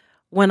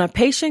when a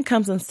patient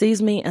comes and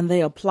sees me and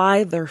they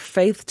apply their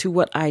faith to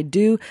what I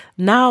do,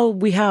 now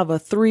we have a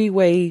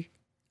 3-way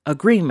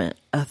agreement,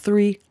 a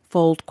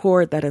 3-fold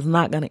cord that is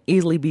not going to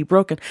easily be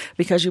broken,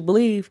 because you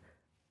believe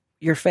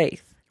your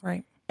faith.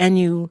 Right. And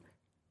you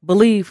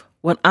believe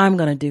what I'm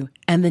going to do.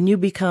 And then you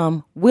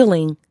become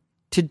willing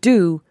to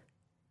do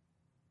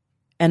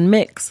and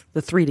mix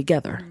the 3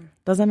 together.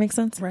 Does that make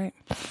sense? Right.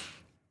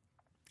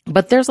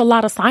 But there's a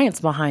lot of science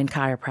behind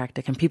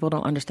chiropractic, and people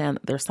don't understand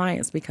that there's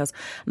science because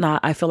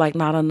I feel like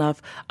not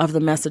enough of the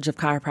message of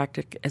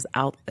chiropractic is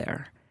out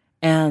there.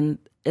 And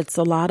it's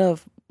a lot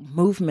of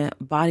movement,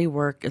 body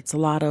work. It's a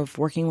lot of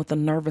working with the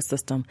nervous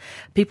system.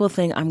 People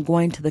think I'm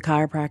going to the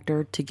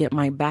chiropractor to get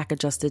my back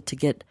adjusted, to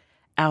get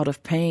out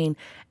of pain.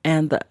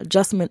 And the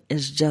adjustment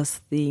is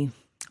just the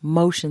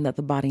motion that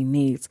the body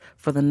needs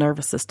for the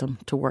nervous system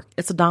to work.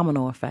 It's a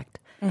domino effect.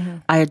 Mm-hmm.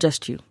 I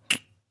adjust you.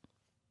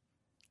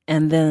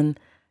 And then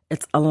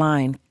it's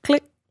aligned,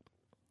 click.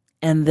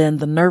 And then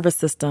the nervous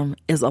system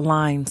is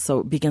aligned, so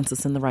it begins to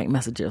send the right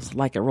messages,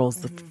 like it rolls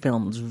mm-hmm. the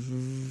films,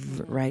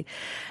 right?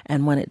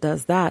 And when it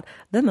does that,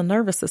 then the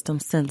nervous system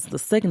sends the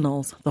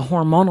signals, the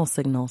hormonal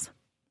signals.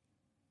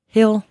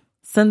 He'll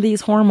send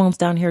these hormones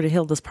down here to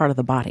heal this part of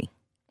the body.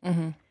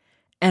 Mm-hmm.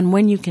 And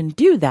when you can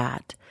do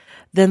that,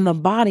 then the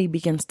body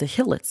begins to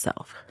heal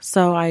itself.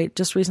 So I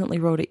just recently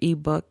wrote an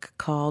ebook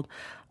called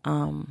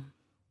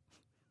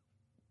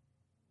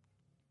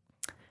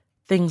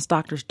Things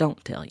Doctors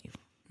Don't Tell You.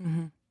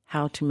 Mm-hmm.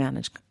 How to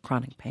manage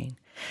chronic pain.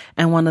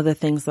 And one of the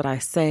things that I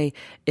say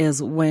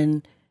is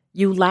when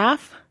you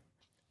laugh,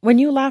 are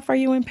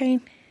you in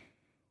pain?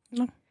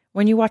 No.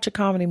 When you watch a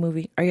comedy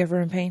movie, are you ever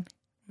in pain?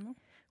 No.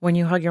 When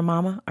you hug your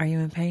mama, are you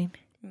in pain?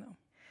 No.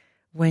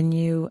 When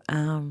you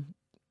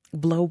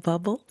blow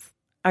bubbles,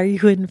 are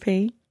you in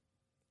pain?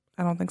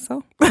 I don't think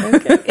so.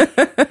 Okay.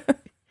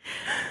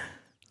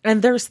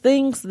 And there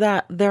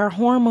are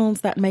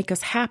hormones that make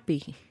us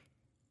happy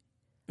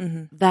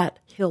that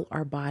heal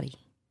our body.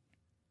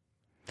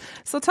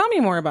 So tell me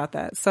more about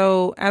that.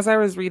 So as I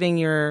was reading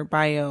your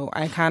bio,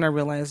 I kind of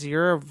realized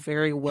you're a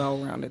very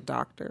well-rounded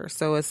doctor.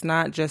 So it's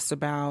not just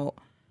about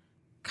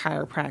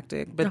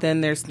chiropractic, but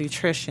then there's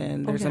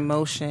nutrition, there's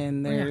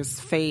emotion, there's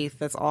faith.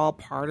 That's all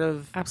part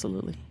of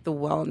Absolutely the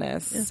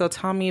wellness. Yeah. So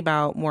tell me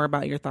more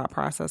about your thought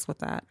process with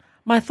that.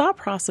 My thought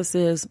process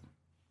is,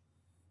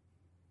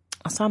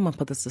 so I'm going to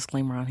put this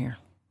disclaimer on here.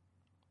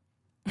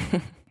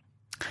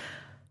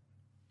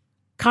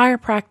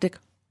 Chiropractic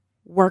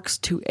works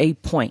to a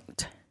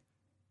point.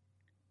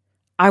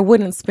 I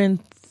wouldn't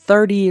spend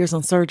 30 years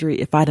on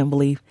surgery if I didn't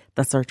believe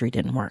that surgery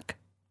didn't work.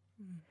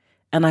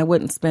 And I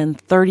wouldn't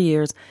spend 30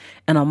 years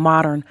in a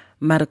modern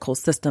medical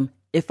system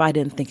if I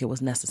didn't think it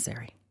was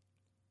necessary.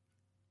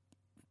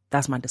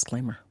 That's my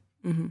disclaimer.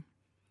 Mm-hmm.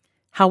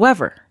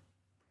 However,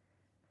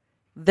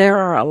 there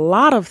are a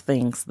lot of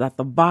things that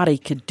the body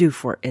could do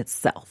for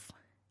itself.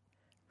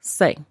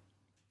 Say,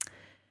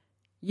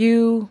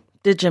 you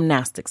did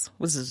gymnastics.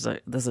 This is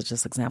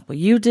just an example.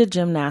 You did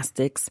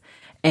gymnastics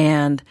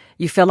and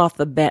you fell off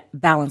the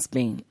balance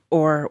beam.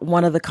 Or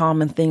one of the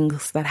common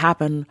things that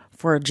happen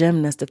for a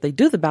gymnast if they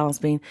do the balance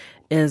beam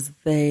is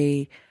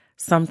they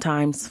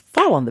sometimes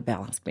fall on the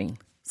balance beam,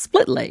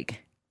 split leg.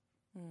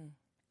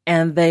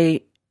 And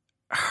they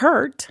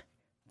hurt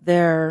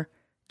their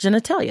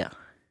genitalia.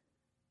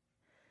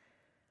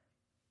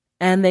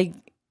 And they,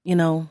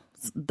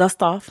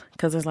 dust off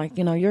because it's like,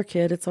 you're a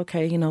kid. It's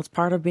okay. It's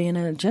part of being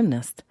a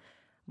gymnast.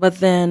 But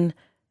then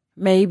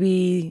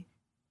maybe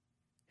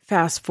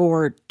fast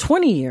forward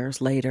 20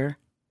 years later,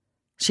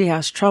 she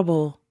has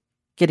trouble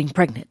getting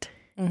pregnant.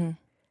 Mm-hmm.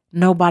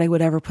 Nobody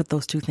would ever put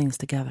those two things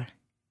together.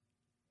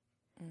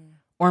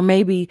 Or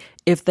maybe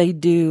if they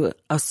do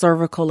a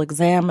cervical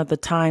exam at the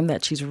time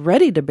that she's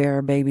ready to bear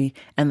a baby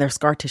and there's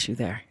scar tissue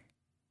there,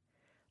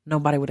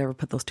 nobody would ever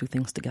put those two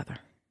things together.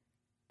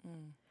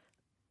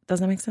 Does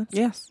that make sense?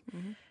 Yes.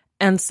 Mm-hmm.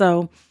 And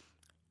so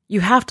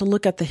you have to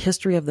look at the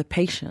history of the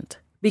patient,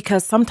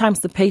 because sometimes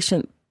the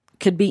patient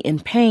could be in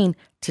pain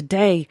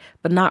today,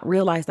 but not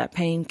realize that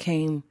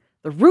the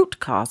root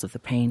cause of the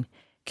pain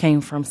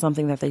came from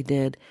something that they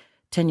did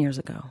 10 years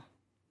ago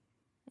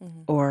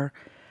or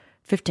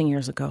 15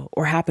 years ago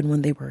or happened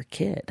when they were a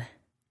kid.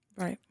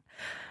 Right.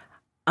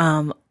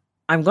 I'm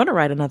going to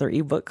write another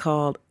ebook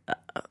called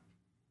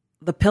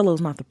The Pillow's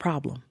Not the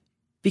Problem.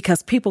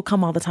 Because people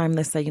come all the time and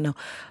they say,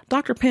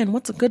 Dr. Penn,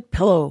 what's a good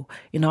pillow?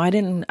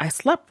 I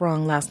slept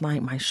wrong last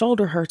night. My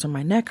shoulder hurts or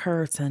my neck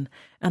hurts. And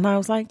I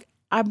was like,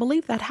 I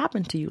believe that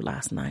happened to you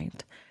last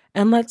night.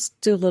 And let's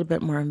do a little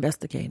bit more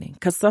investigating.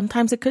 Because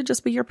sometimes it could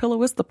just be your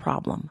pillow is the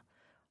problem.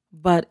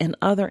 But in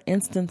other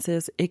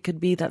instances, it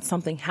could be that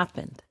something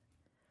happened.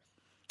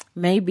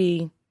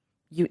 Maybe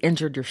you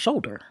injured your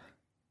shoulder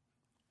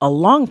a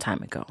long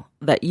time ago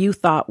that you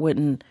thought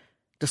wouldn't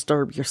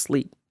disturb your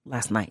sleep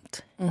last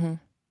night. Mm-hmm.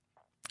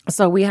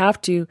 So we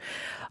have to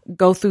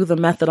go through the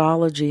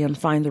methodology and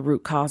find the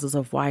root causes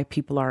of why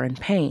people are in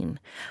pain.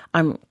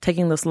 I'm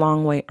taking this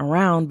long way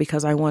around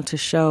because I want to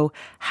show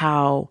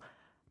how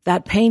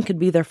that pain could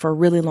be there for a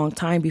really long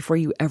time before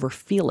you ever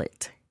feel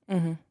it.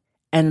 Mm-hmm.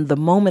 And the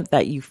moment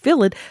that you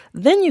feel it,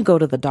 then you go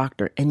to the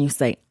doctor and you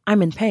say,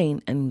 I'm in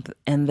pain. And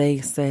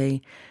they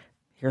say,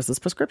 here's this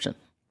prescription.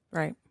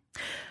 Right.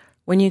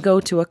 When you go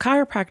to a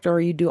chiropractor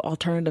or you do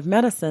alternative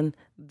medicine,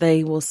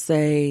 they will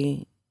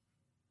say,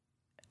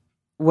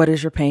 what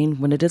is your pain?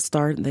 When did it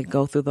start? They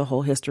go through the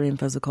whole history and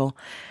physical,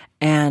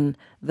 and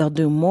they'll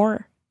do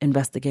more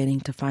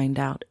investigating to find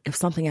out if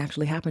something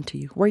actually happened to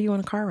you. Were you in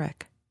a car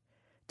wreck?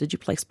 Did you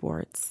play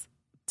sports?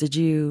 Did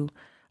you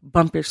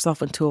bump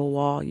yourself into a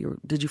wall?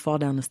 Did you fall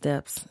down the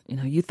steps?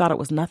 You thought it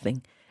was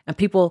nothing. And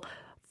people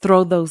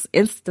throw those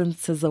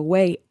instances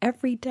away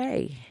every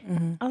day.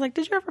 Mm-hmm. I was like,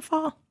 did you ever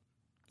fall?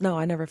 No,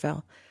 I never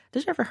fell.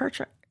 Did you ever hurt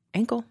your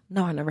ankle?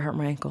 No, I never hurt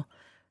my ankle.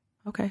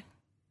 Okay.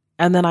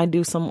 And then I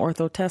do some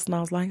ortho test and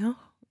I was like, oh,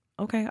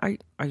 okay.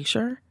 Are you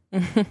sure?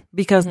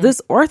 Because this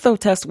ortho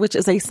test, which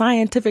is a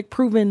scientific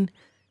proven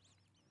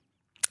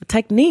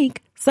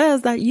technique,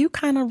 says that you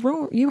kind of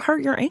you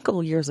hurt your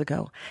ankle years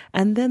ago.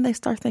 And then they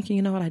start thinking,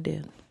 you know what I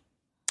did?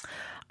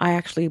 I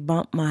actually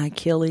bumped my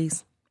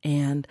Achilles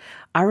and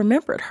I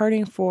remember it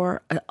hurting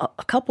for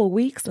a couple of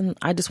weeks and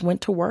I just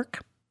went to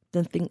work,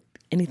 didn't think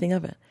anything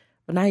of it.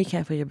 But now you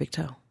can't feel your big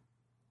toe.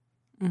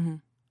 Mm-hmm.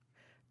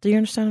 Do you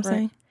understand what I'm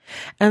saying?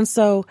 And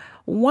so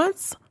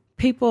once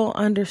people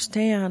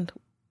understand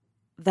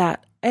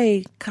that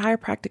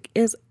chiropractic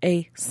is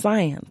a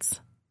science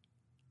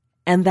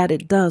and that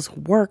it does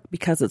work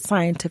because it's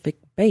scientific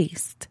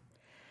based,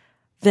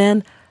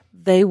 then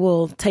they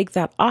will take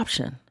that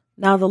option.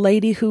 Now, the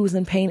lady who's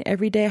in pain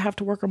every day, I have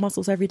to work her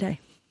muscles every day.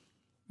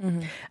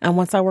 Mm-hmm. And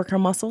once I work her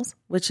muscles,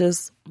 which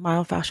is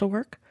myofascial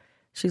work,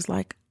 She's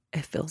like,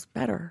 it feels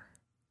better.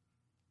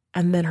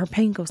 And then her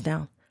pain goes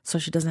down, so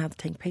she doesn't have to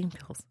take pain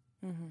pills.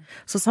 Mm-hmm.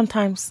 So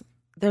sometimes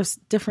there's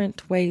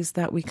different ways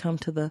that we come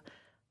to the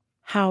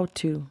how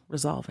to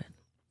resolve it.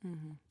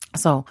 Mm-hmm.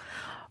 So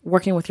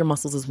working with your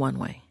muscles is one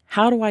way.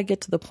 How do I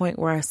get to the point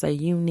where I say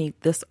you need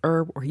this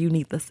herb or you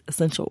need this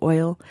essential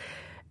oil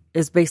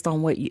is based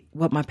on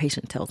what my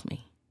patient tells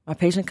me. My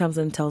patient comes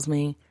in and tells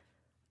me,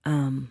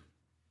 I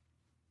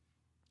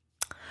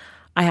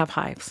have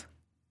hives.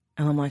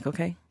 And I'm like,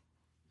 okay,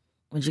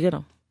 when'd you get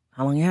them?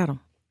 How long you had them?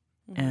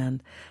 Mm-hmm.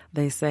 And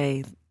they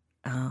say,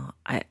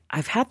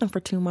 I've had them for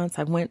 2 months.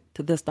 I went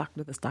to this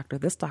doctor.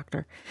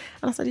 And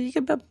I said, did you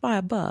get bit by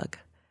a bug?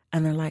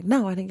 And they're like,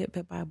 no, I didn't get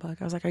bit by a bug.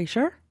 I was like, are you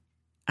sure?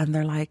 And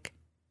they're like,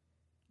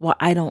 well,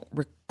 I don't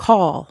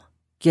recall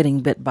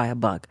getting bit by a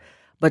bug.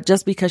 But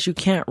just because you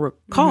can't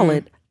recall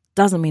it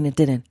doesn't mean it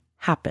didn't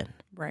happen.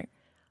 Right.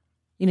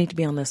 You need to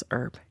be on this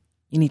herb.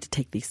 You need to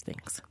take these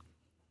things.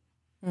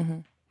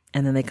 Mm-hmm.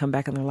 And then they come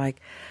back and they're like,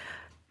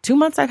 2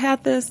 months I've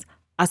had this.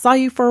 I saw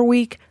you for a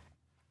week.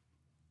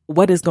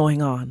 What is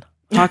going on?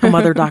 How come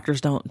other doctors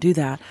don't do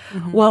that?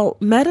 Mm-hmm. Well,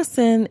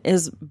 medicine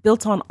is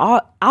built on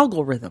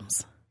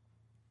algorithms.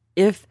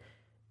 If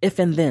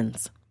and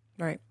thens.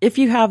 Right. If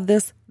you have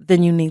this,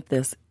 then you need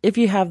this. If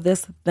you have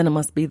this, then it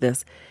must be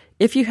this.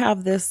 If you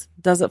have this,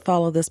 does it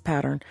follow this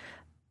pattern?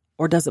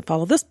 Or does it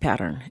follow this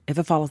pattern? If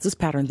it follows this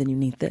pattern, then you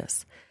need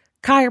this.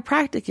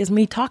 Chiropractic is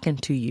me talking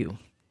to you.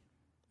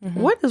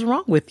 Mm-hmm. What is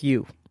wrong with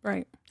you?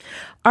 Right.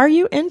 Are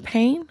you in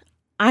pain?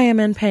 I am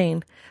in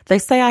pain. They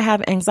say I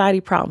have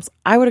anxiety problems.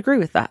 I would agree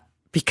with that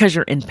because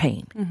you're in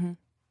pain. Mm-hmm.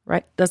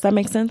 Right? Does that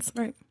make sense?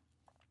 Right.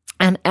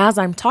 And as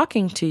I'm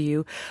talking to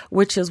you,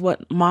 which is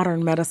what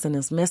modern medicine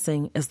is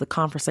missing, is the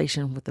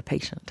conversation with the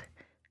patient.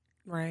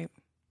 Right.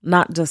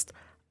 Not just,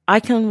 I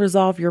can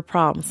resolve your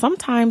problem.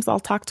 Sometimes I'll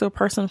talk to a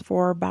person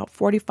for about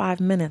 45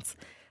 minutes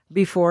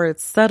before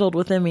it's settled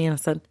within me and I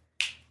said,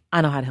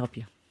 I know how to help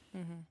you.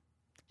 Mm-hmm.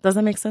 Does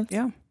that make sense?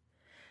 Yeah.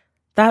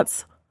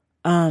 That's,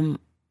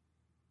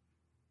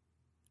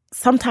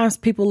 sometimes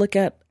people look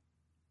at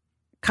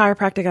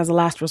chiropractic as a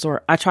last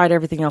resort. I tried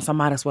everything else. I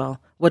might as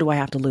well. What do I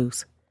have to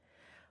lose?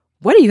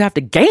 What do you have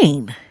to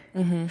gain?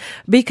 Mm-hmm.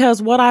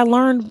 Because what I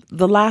learned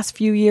the last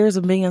few years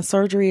of being in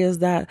surgery is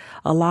that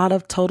a lot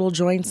of total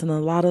joints and a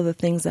lot of the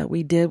things that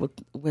we did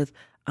with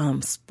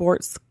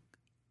sports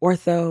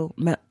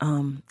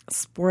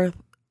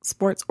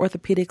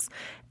orthopedics,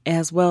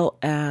 as well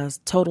as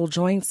total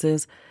joints,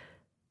 is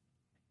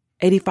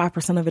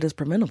 85% of it is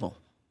preventable.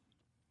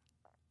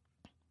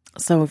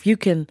 So if you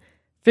can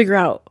figure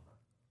out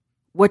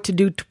what to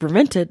do to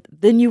prevent it,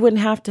 then you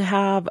wouldn't have to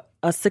have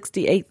a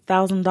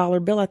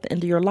 $68,000 bill at the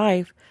end of your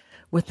life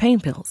with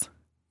pain pills.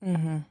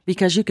 Mm-hmm.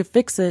 Because you could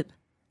fix it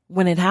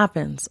when it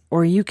happens,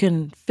 or you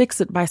can fix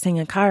it by seeing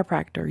a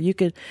chiropractor. You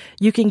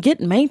can get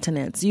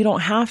maintenance. You don't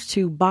have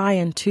to buy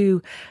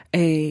into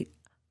a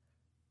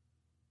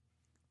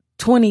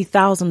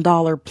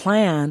 $20,000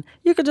 plan.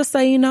 You could just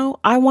say,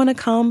 I want to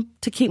come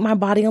to keep my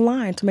body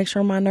aligned, to make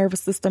sure my nervous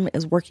system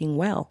is working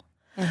well.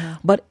 Mm-hmm.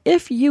 But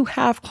if you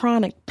have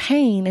chronic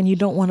pain and you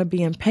don't want to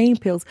be in pain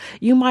pills,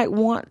 you might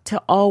want to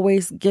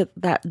always get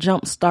that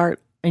jump start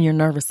in your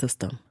nervous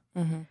system.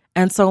 Mm-hmm.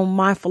 And so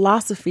my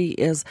philosophy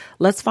is,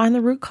 let's find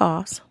the root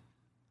cause.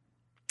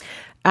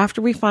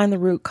 After we find the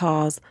root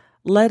cause,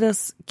 let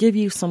us give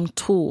you some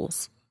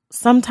tools.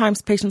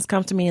 Sometimes patients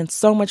come to me in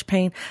so much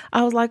pain.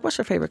 I was like, what's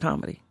your favorite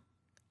comedy?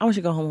 I want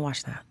you to go home and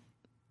watch that.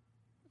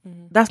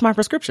 Mm-hmm. That's my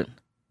prescription.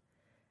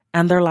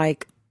 And they're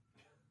like,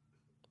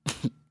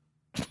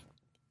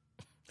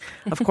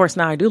 of course,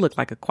 now I do look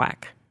like a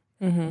quack.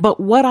 Mm-hmm. But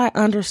what I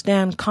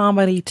understand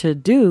comedy to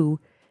do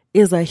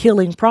is a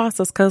healing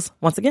process, because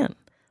once again,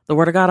 the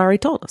Word of God already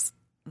told us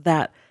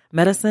that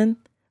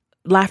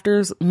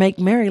laughters make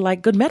merry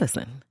like good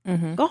medicine.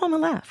 Mm-hmm. Go home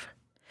and laugh.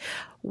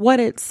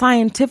 What it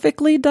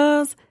scientifically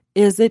does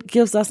is it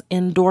gives us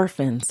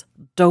endorphins,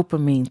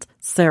 dopamines,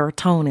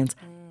 serotonins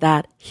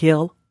that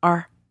heal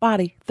our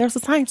body. There's a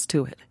science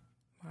to it.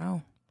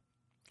 Wow.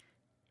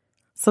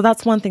 So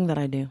that's one thing that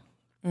I do.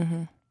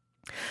 Mm-hmm.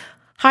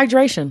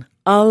 Hydration.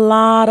 A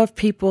lot of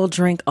people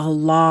drink a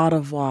lot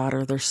of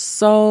water. There's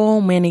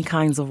so many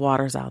kinds of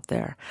waters out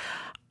there.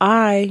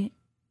 I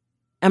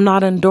am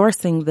not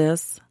endorsing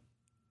this,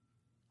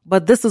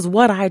 but this is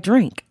what I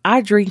drink.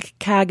 I drink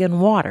Kangen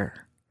water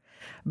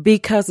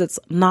because it's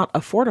not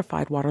a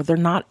fortified water. They're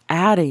not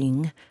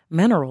adding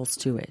minerals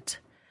to it.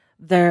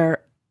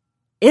 They're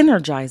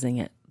energizing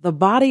it. The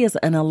body is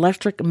an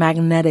electric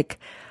magnetic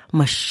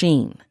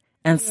machine.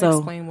 And Can you so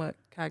explain what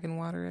Kangen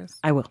water is?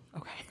 I will.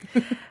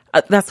 Okay.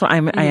 That's what I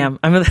am.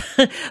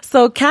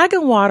 So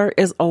Kangen water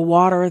is a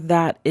water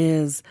that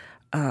is,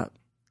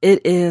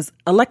 it is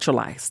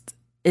electrolyzed.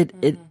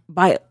 It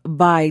by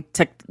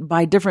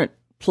different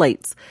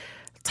plates,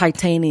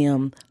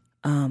 titanium,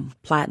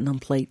 platinum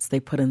plates they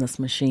put in this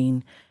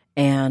machine,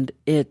 and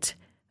it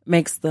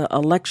makes the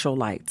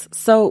electrolytes.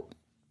 So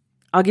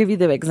I'll give you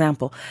the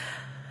example.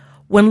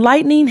 When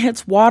lightning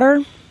hits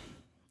water,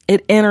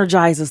 it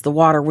energizes the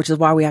water, which is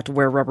why we have to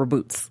wear rubber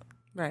boots.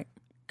 Right.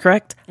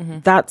 correct?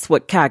 That's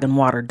what Kangen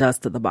water does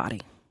to the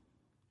body.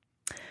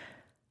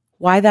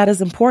 Why that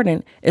is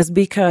important is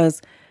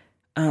because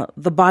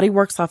the body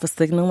works off of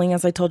signaling,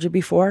 as I told you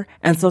before.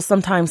 And so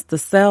sometimes the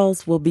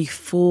cells will be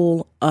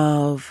full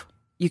of,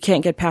 you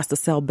can't get past the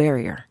cell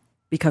barrier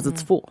because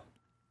it's full.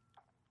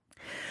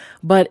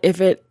 But if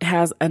it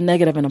has a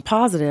negative and a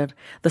positive,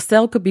 the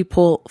cell could be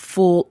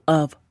full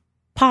of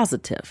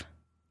positive,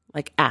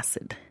 like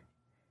acid.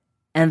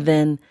 And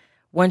then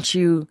once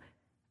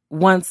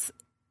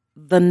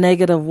the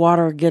negative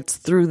water gets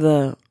through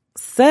the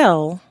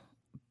cell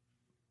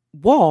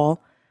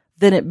wall,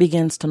 then it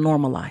begins to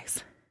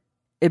normalize.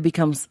 It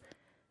becomes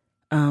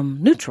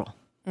neutral.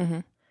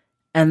 And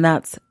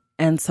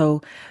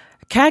so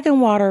Kangen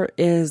water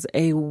is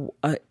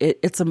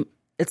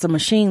it's a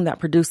machine that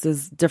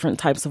produces different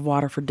types of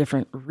water for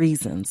different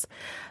reasons.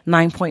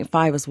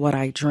 9.5 is what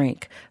I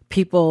drink.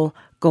 People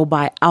go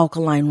buy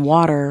alkaline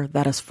water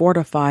that is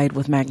fortified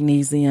with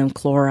magnesium,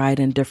 chloride,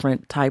 and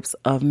different types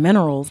of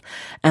minerals.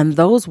 And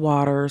those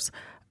waters,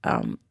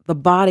 the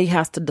body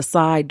has to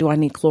decide, do I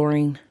need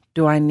chlorine?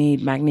 Do I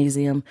need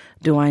magnesium?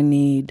 Do I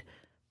need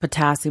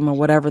potassium or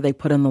whatever they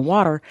put in the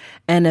water?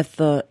 And if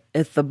the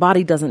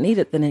body doesn't need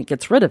it, then it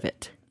gets rid of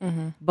it.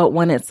 But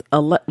when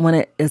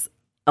it is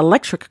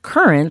electric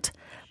current,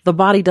 the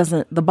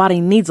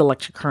body needs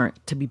electric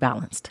current to be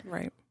balanced.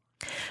 Right.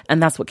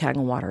 And that's what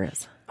Kangen water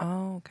is.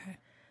 Oh, okay.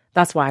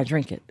 That's why I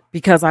drink it,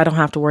 because I don't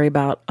have to worry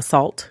about a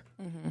salt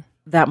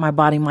that my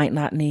body might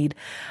not need.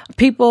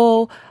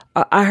 People,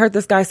 I heard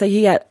this guy say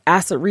he had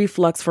acid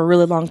reflux for a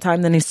really long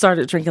time. Then he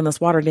started drinking this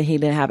water. Then he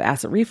didn't have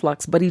acid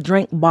reflux, but he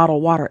drank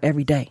bottled water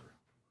every day.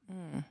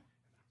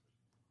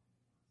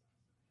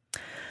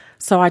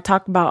 So I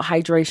talk about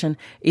hydration,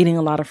 eating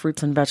a lot of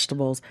fruits and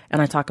vegetables,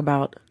 and I talk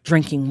about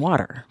drinking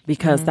water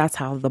because that's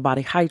how the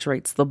body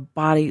hydrates.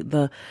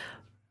 The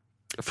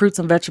fruits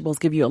and vegetables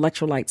give you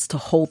electrolytes to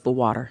hold the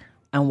water,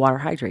 and water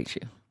hydrates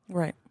you.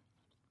 Right.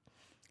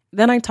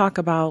 Then I talk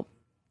about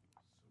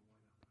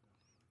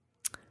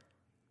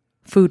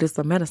food is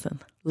the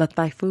medicine. Let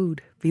thy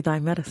food be thy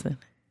medicine.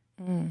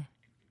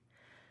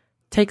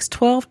 Takes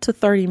 12 to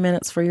 30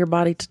 minutes for your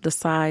body to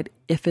decide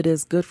if it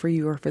is good for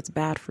you or if it's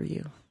bad for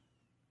you.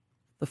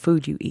 The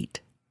food you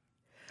eat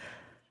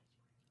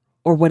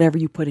or whatever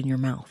you put in your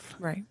mouth.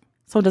 Right.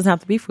 So it doesn't have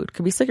to be food. It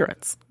could be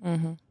cigarettes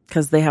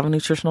because they have a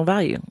nutritional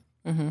value.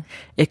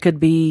 It could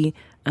be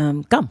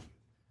gum.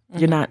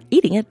 You're not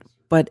eating it,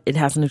 but it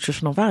has a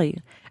nutritional value.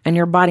 And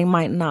your body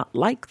might not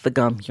like the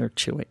gum you're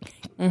chewing.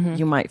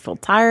 You might feel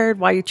tired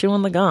while you're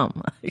chewing the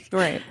gum.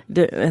 Right.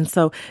 And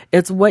so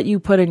it's what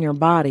you put in your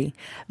body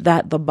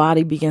that the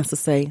body begins to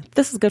say,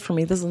 this is good for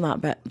me. This is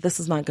not bad. This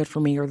is not good for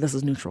me, or this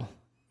is neutral.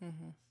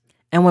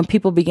 And when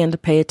people begin to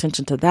pay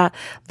attention to that,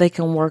 they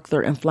can work their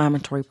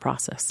inflammatory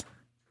process,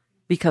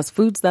 because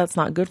foods that's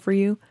not good for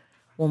you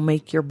will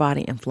make your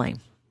body inflame.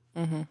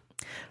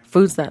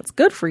 Foods that's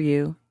good for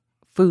you,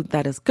 food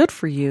that is good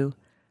for you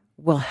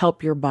will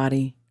help your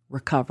body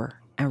recover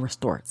and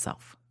restore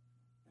itself.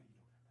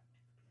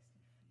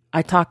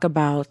 I talk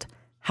about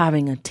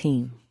having a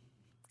team.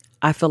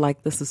 I feel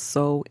like this is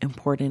so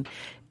important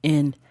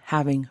in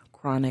having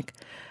chronic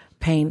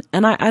pain.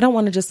 And I don't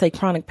want to just say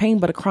chronic pain,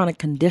 but a chronic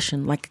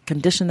condition, like a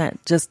condition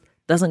that just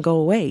doesn't go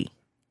away.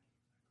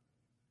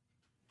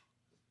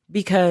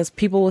 Because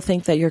people will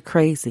think that you're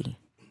crazy.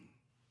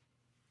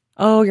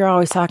 Oh, you're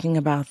always talking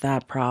about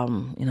that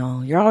problem.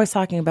 You're always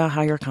talking about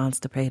how you're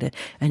constipated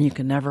and you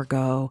can never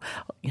go,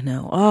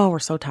 oh, we're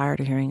so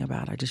tired of hearing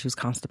about it. I just use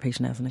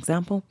constipation as an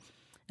example.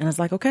 And it's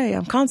like, okay,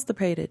 I'm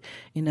constipated.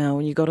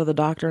 When you go to the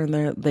doctor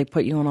and they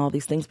put you on all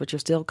these things, but you're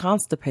still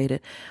constipated,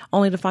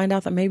 only to find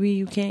out that maybe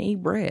you can't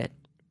eat bread,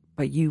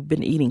 but you've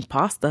been eating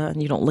pasta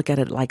and you don't look at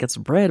it like it's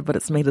bread, but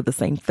it's made of the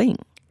same thing.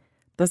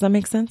 Does that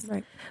make sense?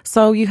 Right.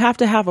 So you have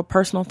to have a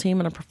personal team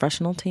and a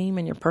professional team.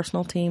 And your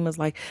personal team is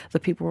like the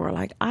people who are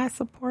like, I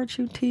support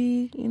you,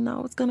 T.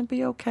 It's going to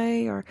be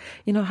okay. Or,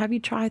 have you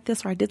tried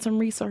this? Or I did some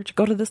research.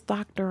 Go to this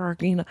doctor. Or,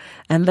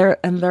 and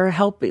they're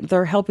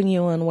helping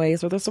you in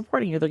ways, or they're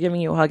supporting you. They're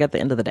giving you a hug at the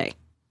end of the day.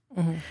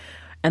 And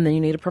then you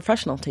need a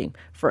professional team.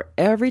 For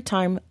every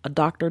time a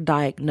doctor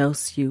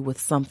diagnoses you with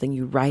something,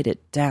 you write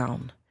it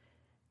down.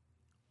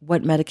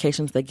 What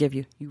medications they give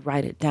you, you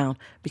write it down,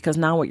 because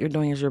now what you're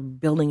doing is you're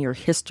building your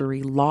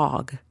history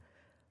log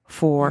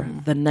for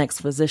the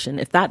next physician.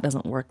 If that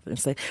doesn't work, then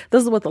say,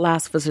 this is what the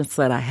last physician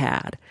said I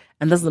had,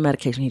 and this is the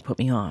medication he put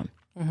me on.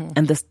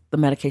 And the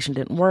medication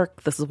didn't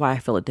work. This is why I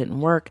feel it didn't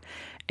work.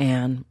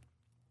 And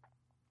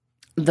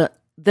a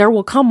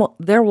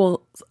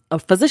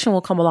physician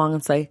will come along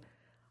and say,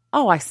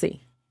 oh, I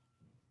see.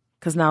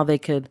 Because now they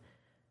could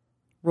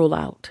rule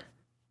out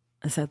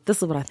and say,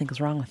 this is what I think is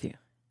wrong with you.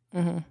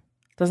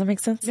 Does that make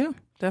sense? Yeah,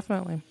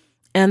 definitely.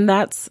 And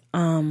that's,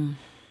 and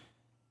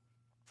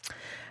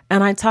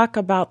I talk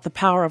about the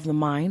power of the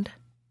mind,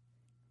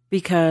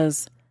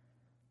 because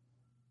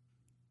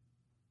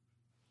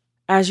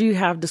as you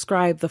have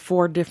described the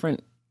 4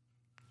 different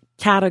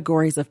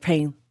categories of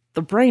pain,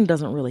 the brain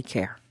doesn't really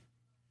care.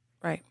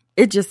 Right.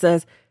 It just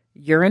says,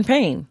 you're in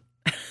pain.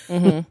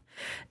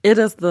 It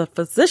is the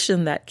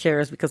physician that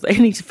cares because they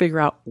need to figure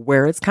out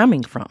where it's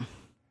coming from.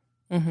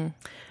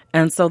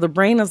 And so the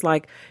brain is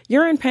like,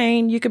 you're in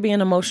pain. You could be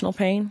in emotional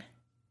pain,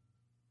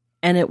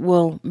 and it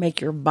will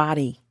make your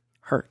body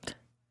hurt.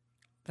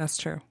 That's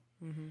true.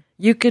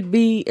 You could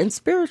be in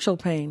spiritual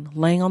pain,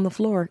 laying on the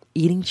floor,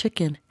 eating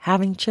chicken,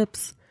 having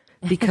chips,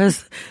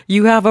 because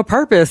you have a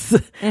purpose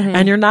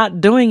and you're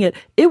not doing it.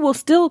 It will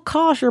still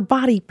cause your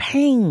body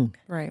pain.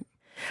 Right.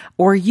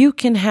 Or you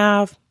can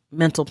have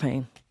mental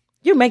pain.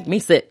 You make me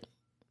sick.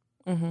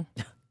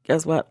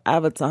 Guess what? I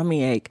have a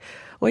tummy ache.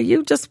 Well,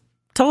 you just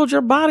told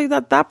your body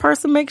that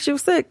person makes you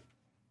sick.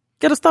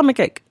 Get a stomach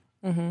ache.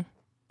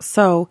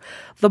 So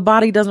the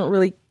body doesn't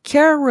really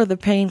care where the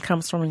pain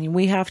comes from. And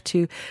we have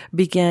to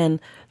begin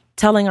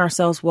telling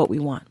ourselves what we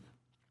want.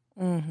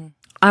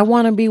 I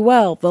want to be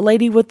well. The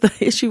lady with the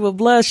issue of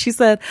blood, she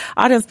said,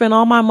 I didn't spend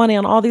all my money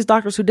on all these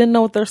doctors who didn't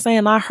know what they're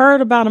saying. I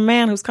heard about a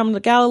man who's coming to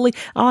Galilee.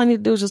 All I need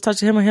to do is just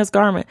touch him and his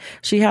garment.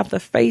 She had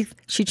the faith.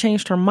 She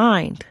changed her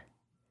mind.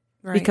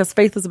 Right. Because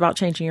faith is about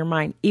changing your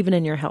mind, even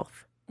in your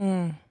health.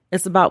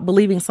 It's about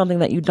believing something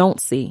that you don't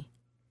see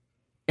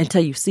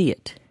until you see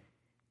it.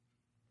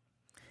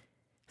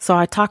 So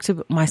I talk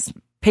to my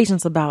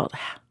patients about,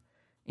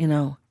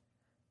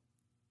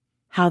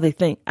 how they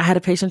think. I had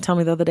a patient tell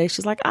me the other day,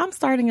 she's like, I'm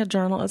starting a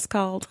journal. It's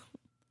called,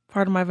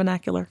 part of my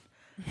vernacular,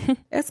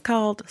 it's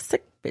called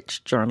Sick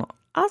Bitch Journal.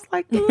 I was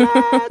like,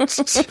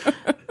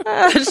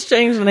 let's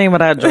change the name of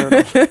that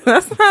journal.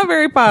 That's not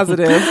very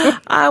positive.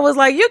 I was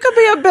like, you could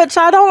be a bitch.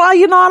 I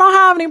don't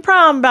have any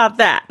problem about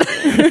that.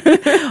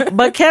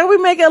 But can we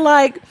make it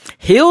like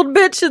healed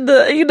bitch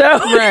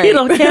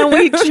right. Can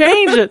we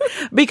change it?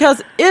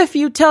 Because if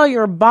you tell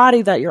your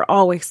body that you're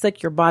always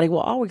sick, your body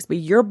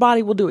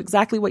will do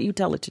exactly what you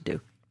tell it to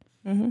do.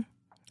 And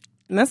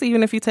that's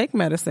even if you take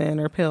medicine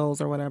or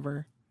pills or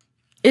whatever.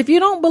 If you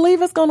don't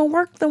believe it's going to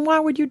work, then why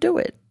would you do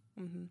it?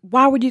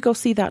 Why would you go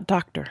see that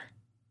doctor?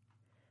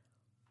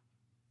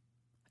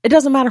 It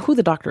doesn't matter who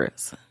the doctor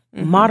is.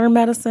 Modern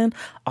medicine,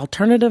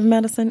 alternative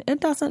medicine, it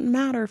doesn't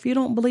matter. If you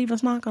don't believe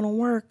it's not going to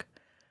work,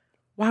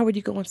 why would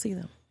you go and see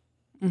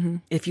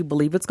them? If you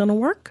believe it's going to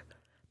work,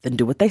 then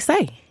do what they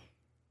say,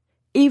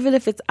 even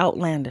if it's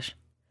outlandish.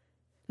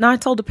 Now, I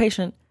told the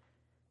patient,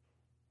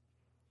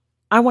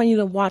 I want you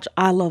to watch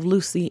I Love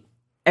Lucy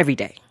every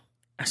day.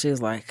 And she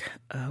was like,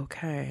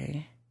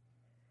 okay.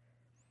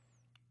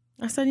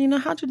 I said,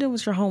 how'd you do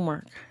with your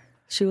homework?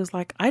 She was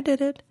like, I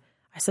did it.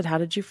 I said, how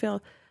did you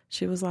feel?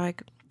 She was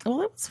like,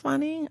 well, it was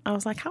funny. I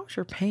was like, how was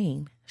your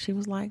pain? She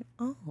was like,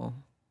 oh.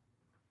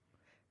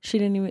 She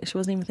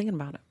wasn't even thinking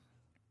about it.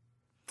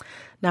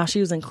 Now, she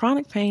was in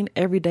chronic pain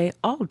every day,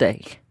 all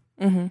day.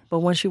 But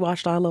when she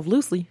watched I Love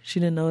Lucy, she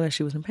didn't know that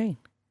she was in pain.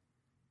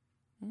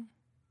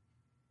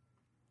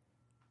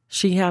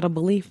 She had a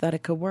belief that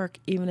it could work,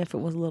 even if it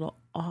was a little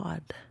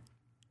odd.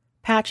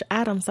 Patch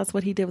Adams, that's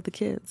what he did with the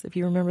kids. If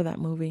you remember that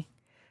movie,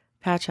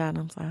 Patch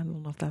Adams. I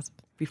don't know if that's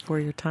before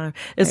your time.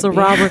 It's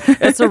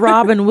a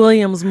Robin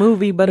Williams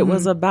movie, but it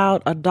was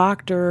about a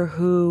doctor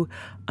who,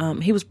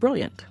 he was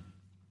brilliant.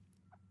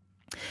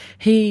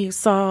 He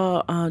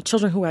saw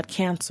children who had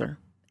cancer,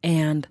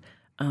 and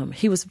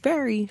he was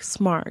very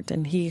smart,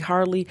 and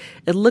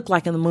it looked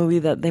like in the movie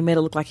that they made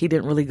it look like he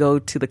didn't really go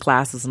to the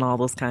classes and all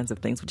those kinds of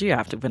things, but you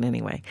have to, but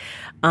anyway.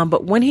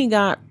 But when he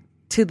got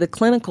to the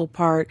clinical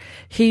part,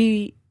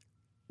 he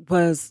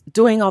was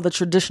doing all the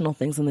traditional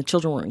things and the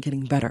children weren't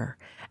getting better.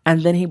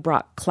 And then he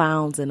brought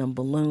clowns in and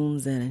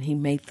balloons in and he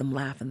made them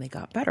laugh and they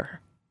got better.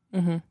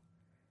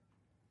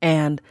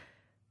 And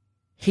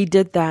he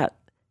did that.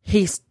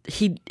 He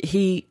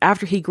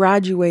after he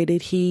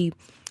graduated, he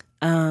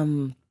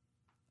did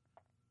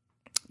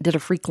a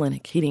free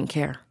clinic. He didn't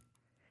care.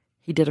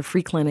 He did a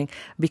free clinic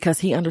because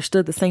he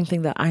understood the same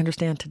thing that I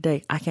understand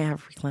today. I can't have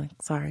a free clinic.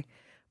 Sorry.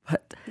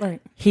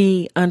 But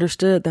he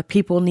understood that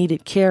people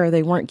needed care.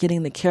 They weren't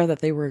getting the care that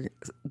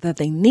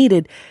they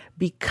needed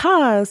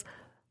because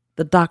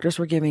the doctors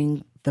were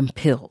giving them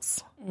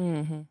pills.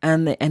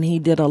 And he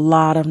did a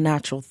lot of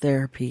natural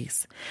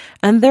therapies.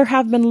 And there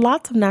have been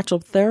lots of natural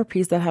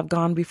therapies that have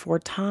gone before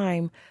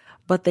time,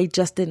 but they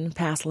just didn't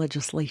pass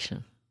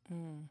legislation.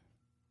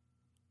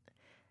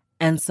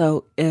 And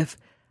so if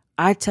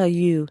I tell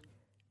you,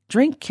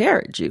 drink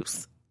carrot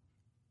juice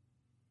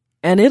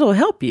and it'll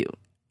help you,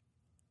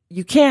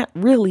 you can't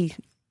really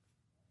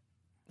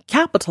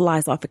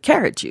capitalize off of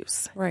carrot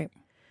juice. Right.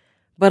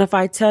 But if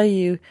I tell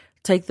you,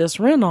 take this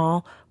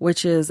Renol,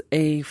 which is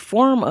a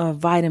form of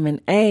vitamin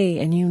A,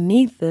 and you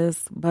need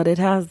this, but it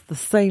has the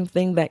same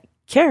thing that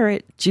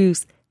carrot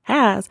juice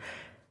has,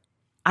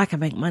 I can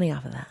make money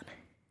off of that.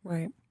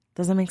 Right.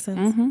 Does that make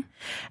sense?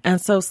 And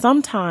so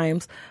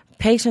sometimes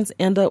patients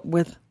end up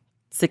with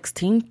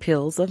 16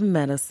 pills of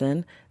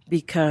medicine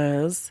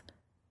because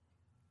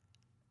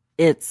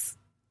it's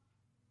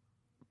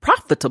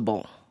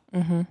profitable.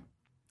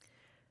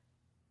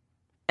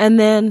 And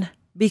then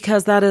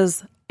because that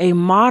is a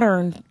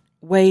modern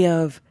way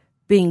of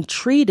being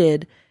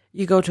treated,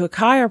 you go to a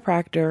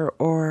chiropractor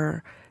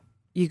or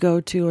you go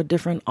to a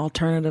different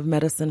alternative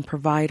medicine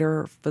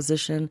provider,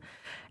 physician,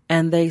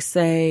 and they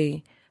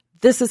say,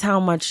 this is how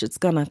much it's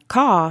going to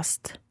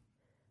cost,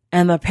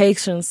 and the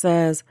patient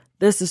says,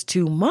 this is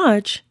too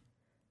much,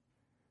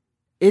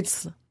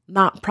 it's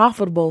not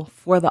profitable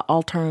for the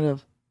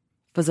alternative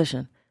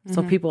physician.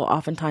 So people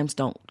oftentimes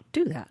don't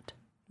do that.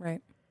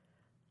 Right.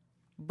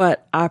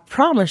 But I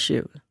promise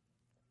you,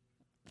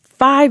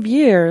 5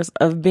 years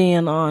of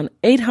being on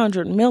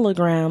 800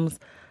 milligrams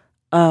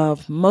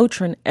of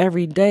Motrin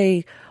every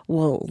day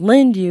will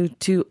lend you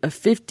to a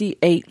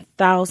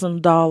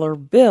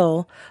 $58,000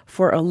 bill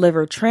for a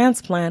liver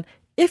transplant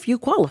if you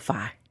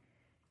qualify,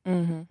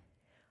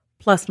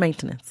 plus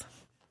maintenance.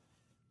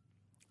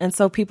 And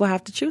so people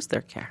have to choose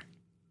their care.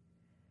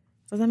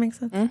 Does that make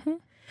sense?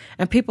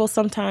 And people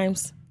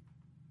sometimes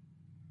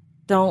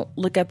don't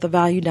look at the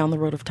value down the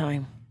road of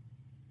time.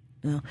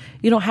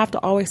 You don't have to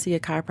always see a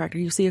chiropractor.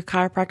 You see a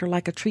chiropractor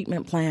like a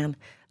treatment plan,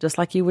 just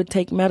like you would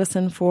take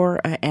medicine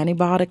for an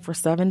antibiotic for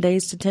 7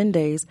 days to 10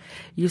 days.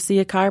 You see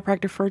a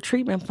chiropractor for a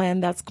treatment plan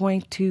that's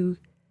going to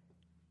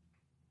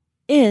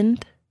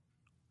end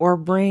or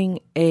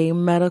bring a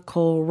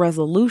medical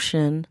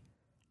resolution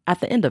at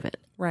the end of it.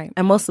 Right.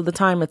 And most of the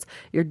time it's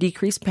your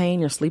decreased pain,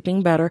 you're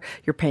sleeping better,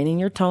 you're painting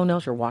your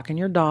toenails, you're walking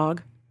your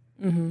dog,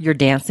 you're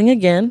dancing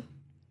again.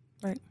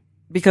 Right.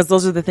 Because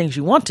those are the things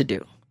you want to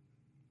do.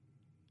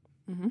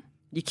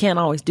 You can't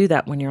always do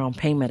that when you're on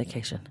pain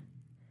medication.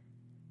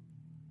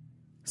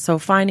 So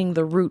finding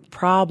the root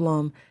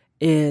problem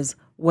is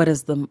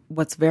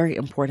what's very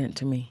important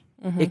to me.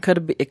 You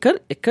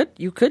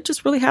could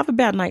just really have a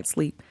bad night's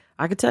sleep.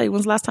 I could tell you,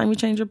 when's the last time you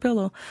changed your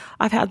pillow?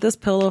 I've had this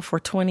pillow for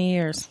 20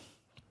 years.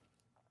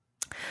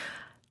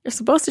 You're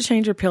supposed to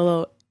change your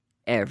pillow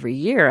every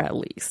year at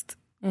least.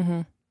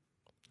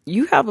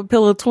 You have a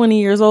pillow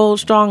 20 years old,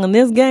 strong in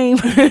this game,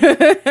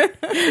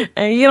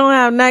 and you don't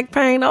have neck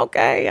pain.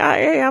 Okay,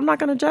 I'm not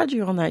going to judge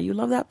you on that. You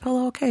love that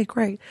pillow. Okay,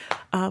 great.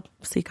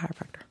 See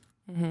chiropractor.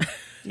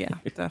 Yeah,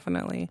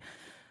 definitely.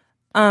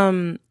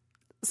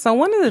 So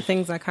one of the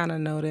things I kind of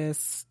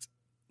noticed,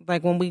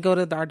 like when we go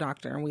to our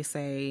doctor and we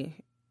say,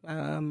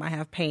 I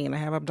have pain, I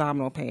have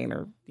abdominal pain,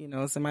 or,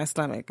 it's in my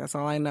stomach. That's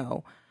all I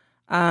know.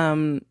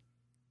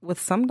 With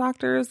some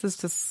doctors, it's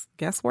just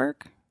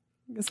guesswork.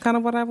 It's kind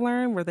of what I've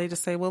learned, where they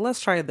just say, well,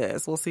 let's try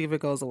this. We'll see if it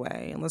goes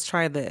away. And let's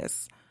try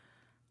this.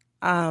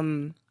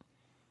 How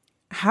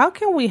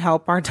can we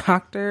help our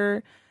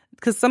doctor?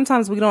 Because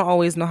sometimes we don't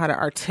always know how to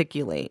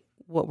articulate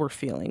what we're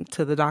feeling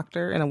to the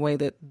doctor in a way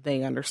that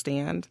they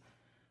understand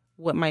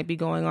what might be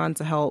going on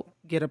to help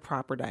get a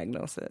proper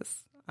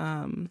diagnosis.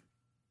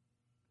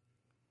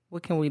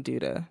 What can we do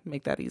to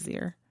make that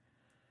easier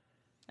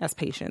as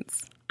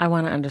patients? I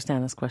want to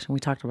understand this question. We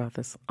talked about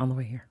this on the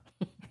way here.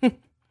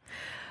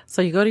 So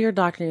you go to your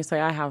doctor and you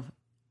say, I have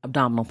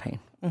abdominal pain.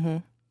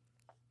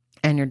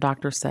 And your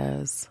doctor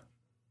says,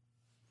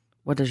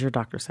 what does your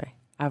doctor say?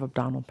 I have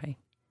abdominal pain.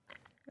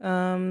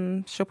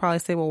 She'll probably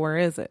say, well, where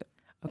is it?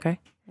 Okay.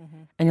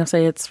 And you'll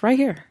say, it's right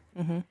here.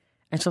 And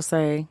she'll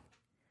say,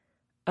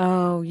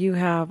 oh, you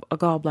have a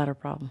gallbladder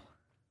problem,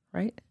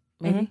 right?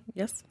 Maybe?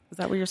 Yes? Is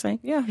that what you're saying?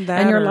 Yeah.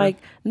 And you're like,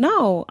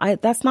 no,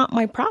 that's not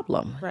my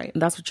problem. Right. And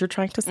that's what you're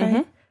trying to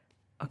say?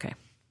 Okay.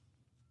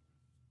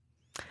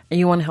 And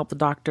you want to help the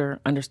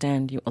doctor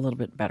understand you a little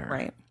bit better.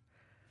 Right.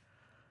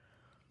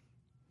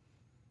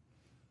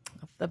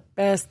 The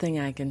best thing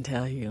I can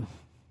tell you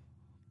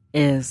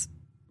is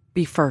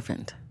be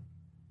fervent.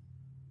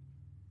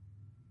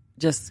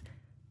 Just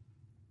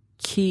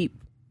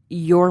keep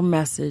your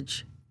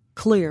message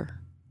clear,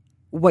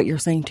 what you're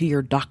saying to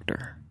your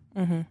doctor.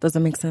 Does that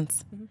make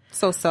sense?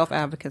 So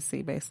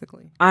self-advocacy,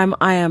 basically.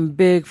 I am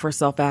big for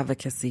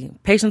self-advocacy.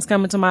 Patients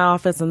come into my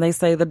office and they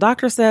say, the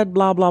doctor said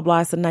blah, blah, blah.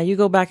 I said, now you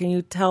go back and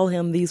you tell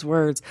him these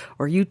words,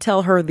 or you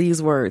tell her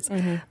these words.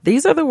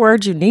 These are the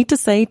words you need to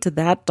say to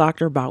that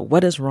doctor about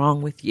what is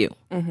wrong with you.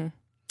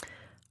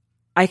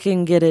 I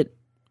can get it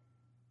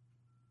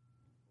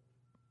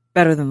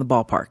better than the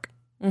ballpark.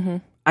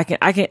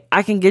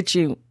 I can get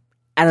you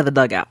out of the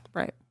dugout.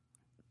 Right.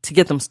 To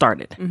get them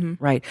started,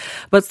 right?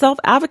 But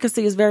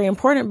self-advocacy is very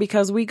important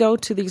because we go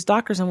to these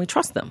doctors and we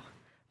trust them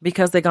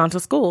because they've gone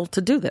to school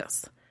to do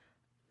this.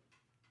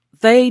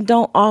 They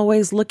don't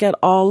always look at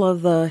all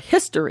of the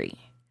history.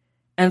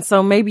 And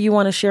so maybe you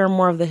want to share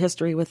more of the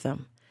history with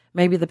them.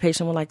 Maybe the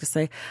patient would like to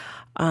say,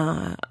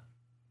 I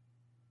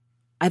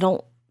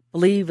don't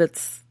believe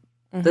it's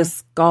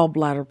this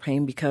gallbladder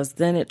pain because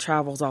then it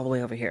travels all the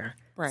way over here.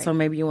 Right. So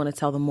maybe you want to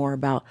tell them more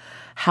about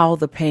how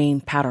the pain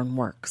pattern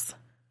works.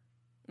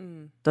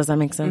 Does that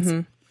make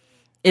sense?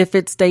 If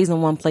it stays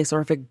in one place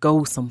or if it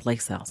goes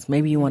someplace else,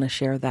 maybe you want to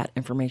share that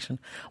information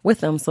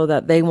with them so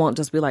that they won't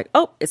just be like,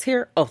 oh, it's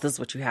here. Oh, this is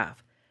what you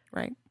have.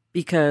 Right.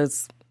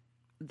 Because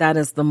that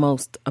is the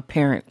most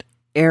apparent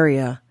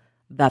area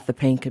that the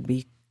pain could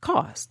be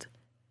caused.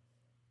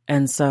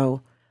 And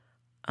so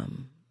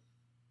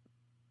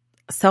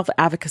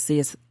self-advocacy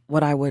is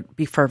what I would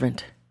be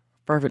fervent.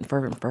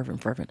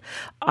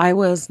 I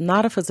was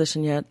not a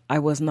physician yet. I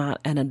was not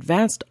an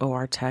advanced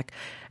OR tech.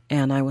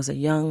 And I was a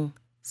young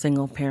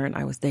single parent.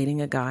 I was dating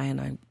a guy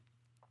and I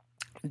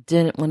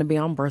didn't want to be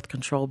on birth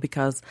control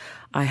because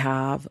I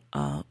have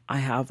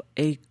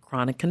a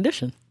chronic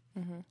condition,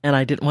 and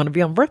I didn't want to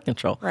be on birth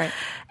control. Right.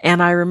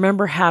 And I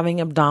remember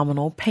having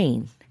abdominal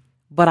pain,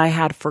 but I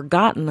had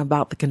forgotten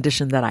about the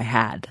condition that I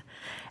had.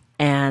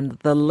 And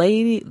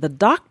the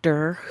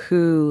doctor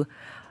who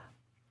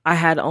I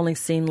had only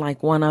seen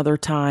like one other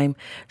time,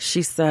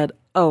 she said,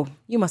 "Oh,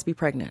 you must be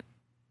pregnant."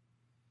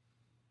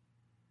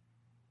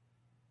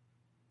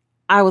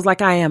 I was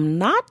like, "I am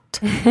not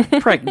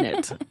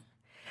pregnant."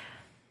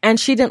 And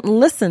she didn't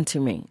listen to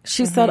me.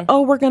 She said,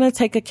 "Oh, we're going to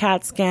take a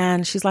CAT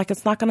scan." She's like,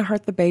 "It's not going to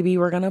hurt the baby.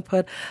 We're going to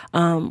put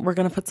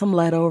some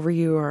lead over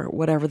you," or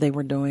whatever they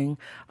were doing,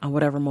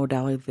 whatever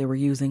modality they were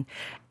using.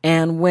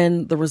 And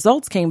when the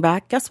results came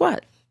back, guess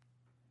what?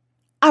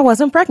 I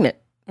wasn't pregnant.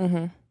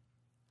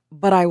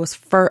 But I was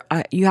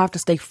you have to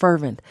stay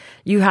fervent.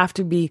 You have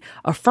to be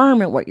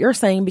affirm at what you're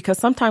saying, because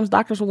sometimes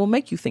doctors will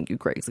make you think you're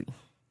crazy.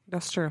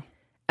 That's true.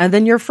 And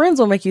then your friends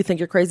will make you think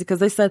you're crazy because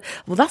they said,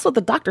 "Well, that's what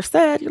the doctor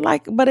said." You're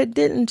like, but it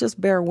didn't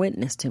just bear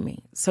witness to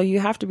me. So you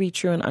have to be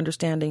true in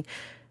understanding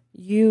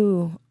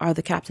you are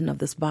the captain of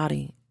this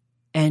body,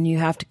 and you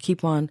have to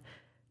keep on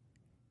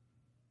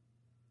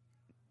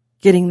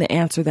getting the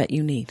answer that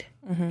you need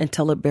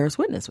until it bears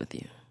witness with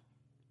you.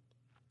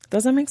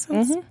 Does that make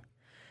sense?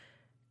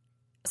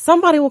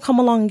 Somebody will come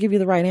along and give you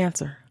the right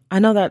answer. I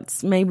know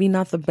that's maybe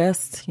not the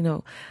best,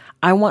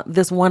 I want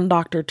this one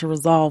doctor to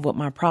resolve what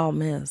my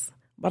problem is.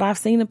 But I've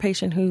seen a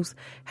patient who's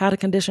had a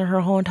condition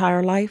her whole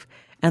entire life,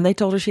 and they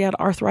told her she had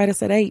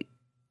arthritis at 8.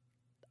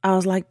 I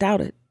was like,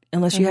 doubt it.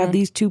 Unless you have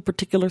these 2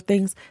 particular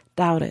things,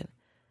 doubt it.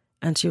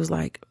 And she was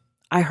like,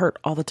 "I hurt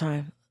all the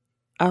time."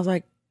 I was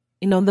like,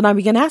 then I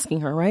began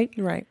asking her, right?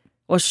 Right.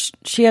 Well,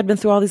 she had been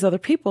through all these other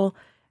people,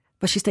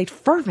 but she stayed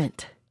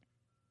fervent.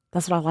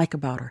 That's what I like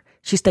about her.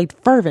 She stayed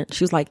fervent.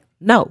 She was like,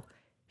 "No,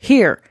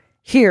 here,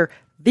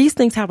 these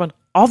things happen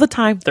all the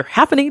time. They're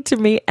happening to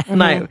me."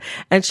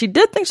 And she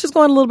did think she was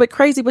going a little bit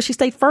crazy, but she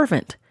stayed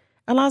fervent.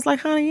 And I was like,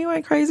 "Honey, you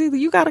ain't crazy.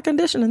 You got a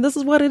condition, and this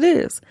is what it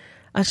is."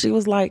 And she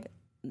was like,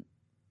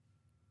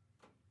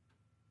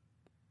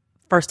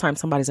 first time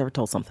somebody's ever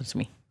told something to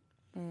me.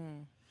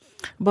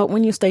 But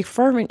when you stay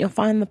fervent, you'll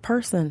find the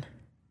person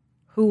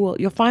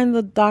you'll find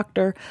the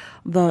doctor,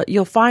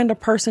 you'll find a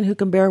person who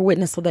can bear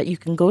witness so that you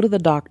can go to the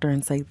doctor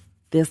and say,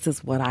 "This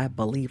is what I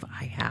believe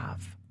I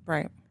have."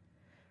 Right.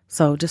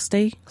 So just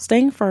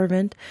staying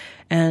fervent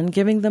and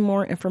giving them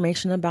more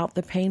information about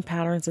the pain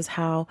patterns is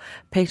how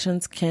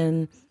patients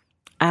can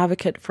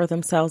advocate for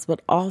themselves,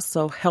 but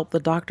also help the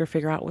doctor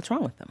figure out what's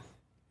wrong with them.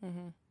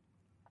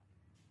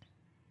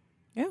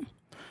 Yeah.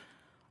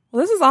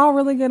 Well, this is all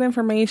really good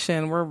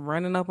information. We're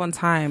running up on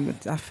time.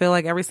 I feel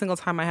like every single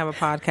time I have a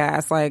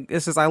podcast,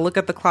 it's just I look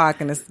at the clock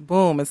and it's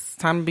boom, it's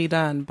time to be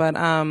done. But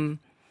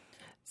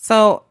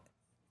so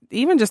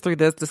even just through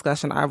this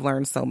discussion, I've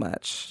learned so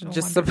much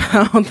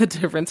about the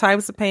different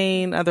types of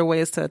pain, other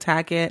ways to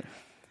attack it,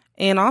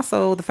 and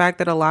also the fact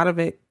that a lot of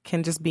it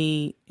can just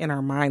be in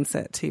our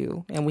mindset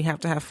too, and we have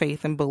to have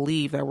faith and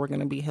believe that we're going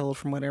to be healed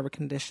from whatever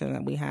condition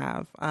that we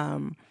have.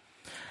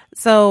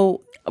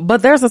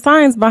 But there's a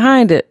science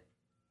behind it.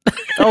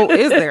 Oh,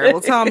 is there?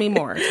 Well, tell me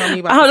more. Tell me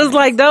about. I was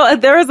like, no,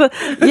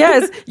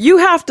 yes, you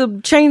have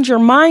to change your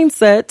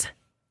mindset,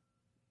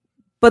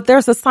 but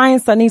there's a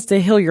science that needs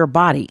to heal your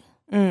body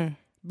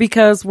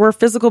because we're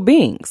physical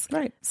beings.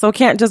 Right. So it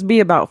can't just be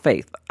about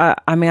faith. I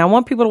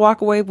want people to walk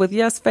away with,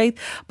 yes, faith,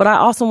 but I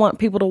also want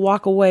people to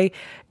walk away.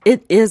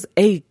 It's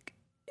a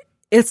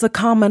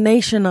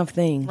combination of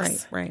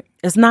things. Right.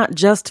 It's not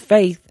just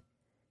faith.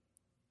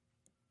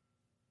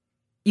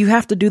 You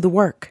have to do the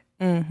work.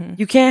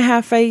 You can't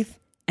have faith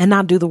and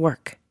not do the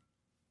work.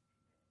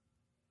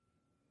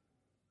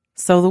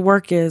 So the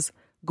work is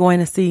going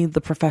to see the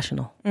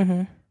professional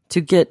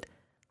to get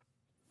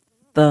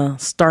the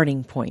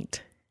starting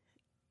point,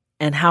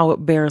 and how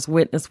it bears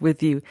witness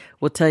with you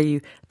will tell you,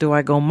 do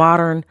I go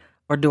modern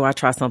or do I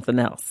try something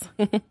else?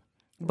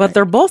 But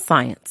they're both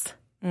science.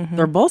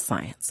 They're both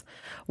science.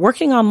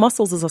 Working on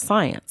muscles is a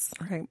science.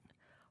 Right.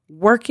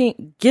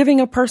 Giving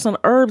a person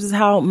herbs is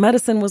how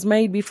medicine was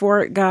made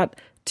before it got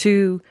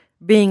to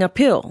being a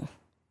pill.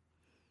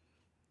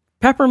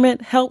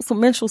 Peppermint helps with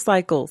menstrual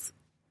cycles.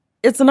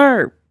 It's an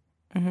herb.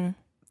 Do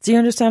you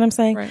understand what I'm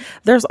saying? Right.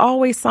 There's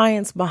always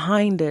science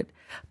behind it.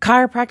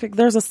 Chiropractic,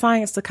 there's a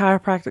science to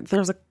chiropractic.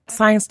 There's a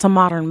science to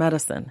modern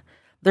medicine.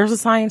 There's a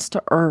science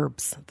to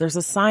herbs. There's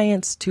a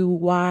science to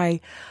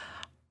why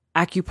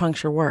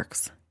acupuncture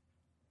works.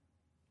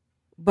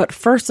 But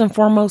first and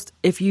foremost,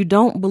 if you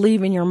don't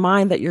believe in your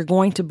mind that you're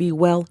going to be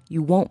well,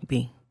 you won't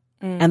be.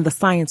 And the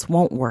science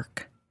won't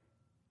work.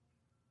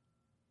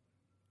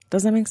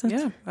 Does that make sense?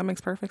 Yeah, that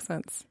makes perfect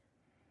sense.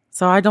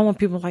 So I don't want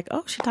people like,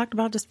 "Oh, she talked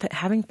about just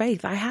having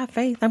faith. I have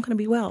faith. I'm going to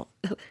be well."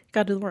 You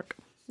got to do the work.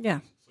 Yeah.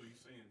 So you're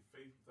saying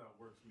faith without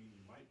works means you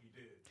might be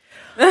dead?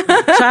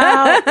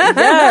 Child,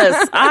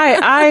 yes.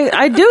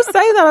 I do say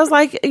that. I was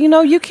like,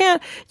 you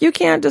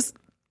can't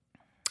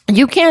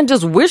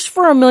just wish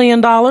for $1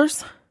 million.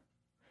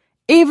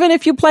 Even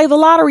if you play the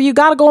lottery, you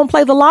got to go and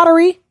play the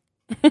lottery.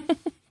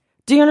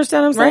 Do you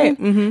understand what I'm saying?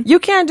 Right. Mm-hmm. You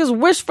can't just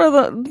wish for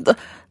the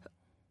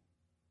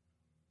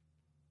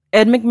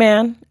Ed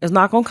McMahon is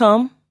not going to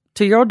come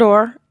to your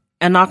door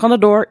and knock on the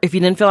door if you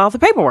didn't fill out the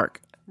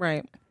paperwork.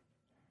 Right.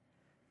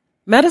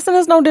 Medicine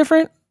is no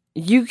different.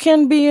 You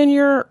can be on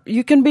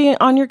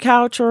your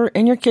couch or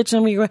in your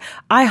kitchen.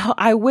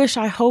 I wish,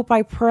 I hope,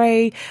 I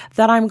pray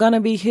that I'm going to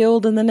be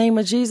healed in the name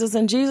of Jesus.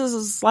 And Jesus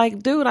is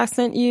like, dude, I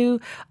sent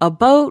you a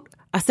boat.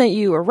 I sent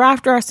you a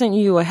rafter. I sent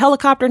you a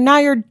helicopter. Now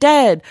you're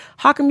dead.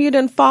 How come you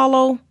didn't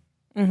follow?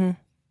 Mm-hmm.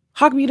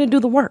 How come you didn't do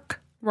the work?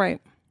 Right.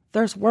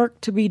 There's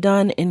work to be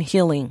done in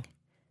healing.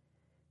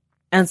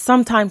 And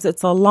sometimes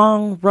it's a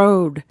long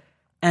road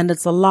and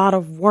it's a lot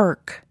of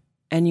work,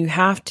 and you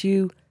have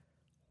to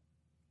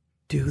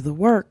do the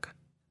work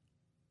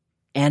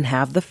and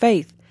have the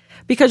faith,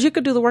 because you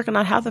could do the work and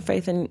not have the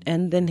faith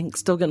and then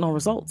still get no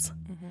results.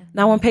 Mm-hmm.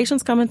 Now, when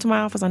patients come into my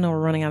office, I know we're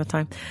running out of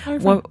time.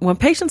 When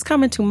patients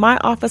come into my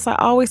office, I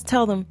always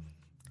tell them,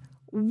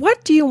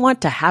 what do you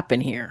want to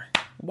happen here?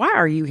 Why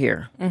are you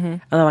here? Mm-hmm.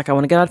 And they're like, I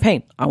want to get out of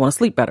pain. I want to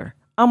sleep better.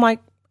 I'm like,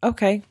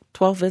 okay,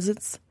 12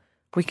 visits.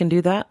 We can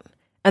do that.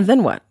 And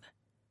then what?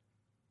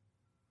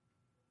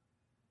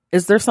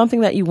 Is there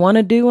something that you want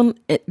to do? And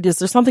is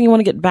there something you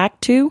want to get back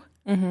to?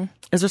 Mm-hmm.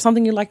 Is there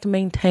something you'd like to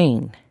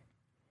maintain?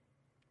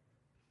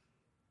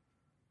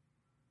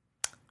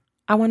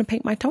 I want to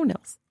paint my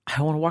toenails.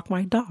 I want to walk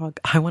my dog.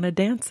 I want to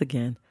dance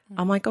again.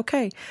 I'm like,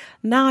 okay,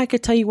 now I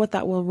could tell you what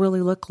that will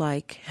really look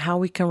like, how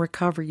we can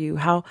recover you,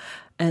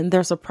 and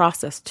there's a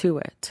process to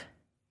it.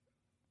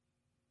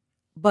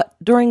 But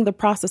during the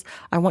process,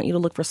 I want you to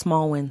look for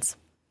small wins.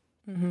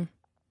 Mm-hmm.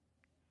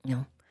 You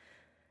know,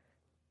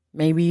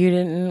 maybe you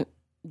didn't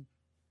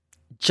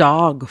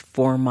jog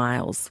 4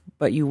 miles,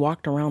 but you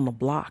walked around the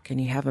block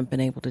and you haven't been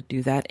able to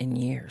do that in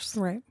years.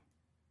 Right.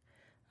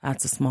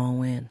 That's a small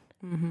win.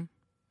 Mm-hmm.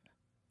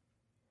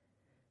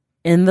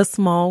 In the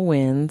small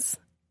wins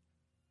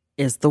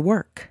is the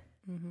work.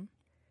 Mm-hmm.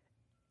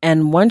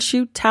 And once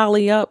you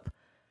tally up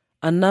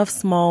enough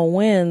small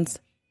wins,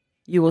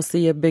 you will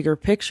see a bigger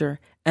picture.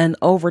 And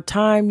over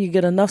time, you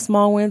get enough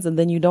small wins, and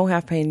then you don't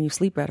have pain and you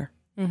sleep better.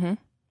 Mm-hmm.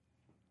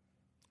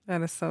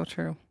 That is so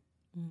true.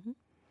 Mm-hmm.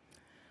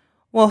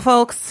 Well,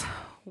 folks,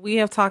 we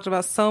have talked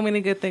about so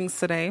many good things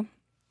today,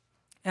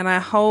 and I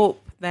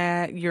hope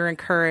that you're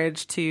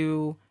encouraged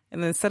to,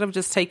 and instead of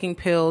just taking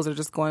pills or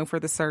just going for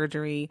the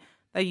surgery,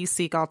 that you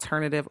seek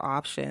alternative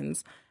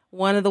options.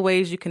 One of the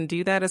ways you can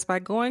do that is by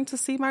going to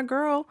see my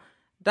girl,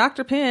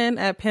 Dr. Penn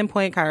at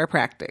Pinpoint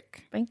Chiropractic.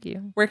 Thank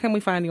you. Where can we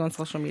find you on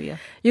social media?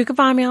 You can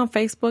find me on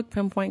Facebook,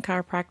 Pinpoint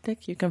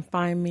Chiropractic. You can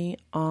find me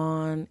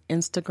on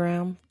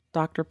Instagram,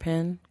 Dr.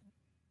 Penn,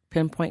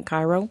 Pinpoint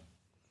Chiro.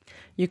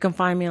 You can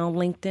find me on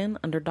LinkedIn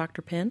under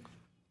Dr. Penn.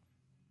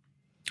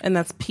 And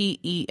that's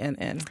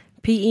Penn.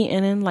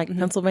 Penn, like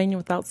Pennsylvania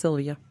without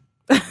Sylvia.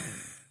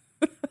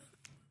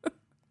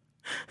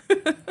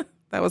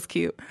 That was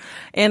cute.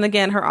 And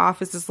again, her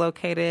office is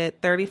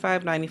located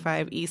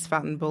 3595 East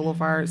Fountain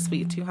Boulevard,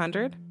 Suite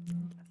 200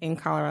 in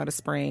Colorado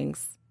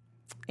Springs.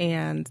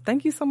 And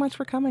thank you so much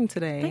for coming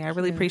today. I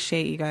really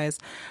appreciate you guys.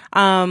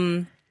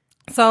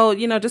 So,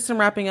 just in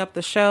wrapping up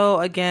the show,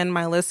 again,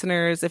 my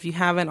listeners, if you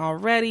haven't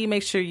already,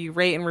 make sure you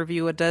rate and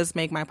review. It does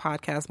make my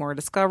podcast more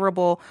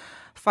discoverable.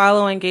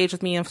 Follow, engage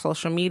with me on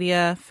social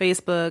media,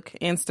 Facebook,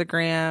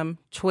 Instagram,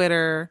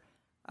 Twitter,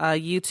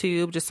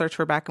 YouTube. Just search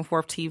for Back and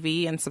Forth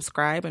TV and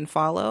subscribe and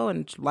follow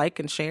and like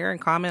and share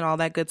and comment, all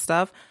that good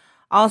stuff.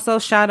 Also,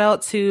 shout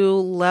out to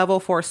Level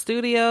 4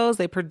 Studios.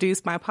 They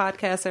produce my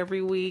podcast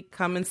every week.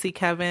 Come and see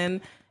Kevin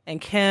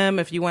and Kim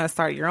if you want to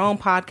start your own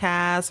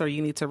podcast or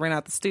you need to rent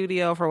out the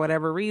studio for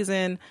whatever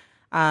reason.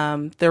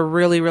 They're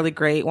really, really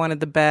great. One of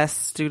the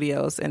best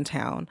studios in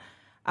town.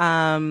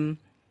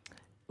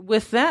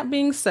 With that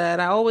being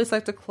said, I always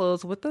like to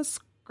close with a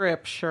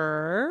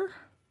scripture.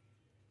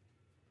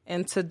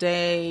 And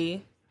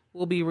today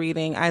we'll be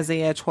reading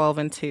Isaiah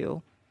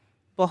 12:2.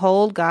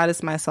 Behold, God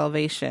is my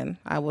salvation.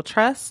 I will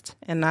trust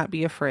and not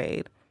be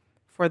afraid.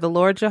 For the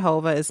Lord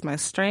Jehovah is my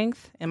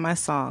strength and my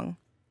song.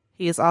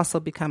 He has also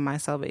become my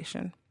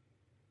salvation.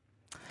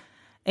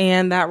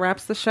 And that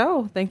wraps the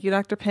show. Thank you,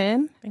 Dr.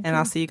 Penn. And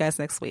I'll see you guys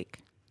next week.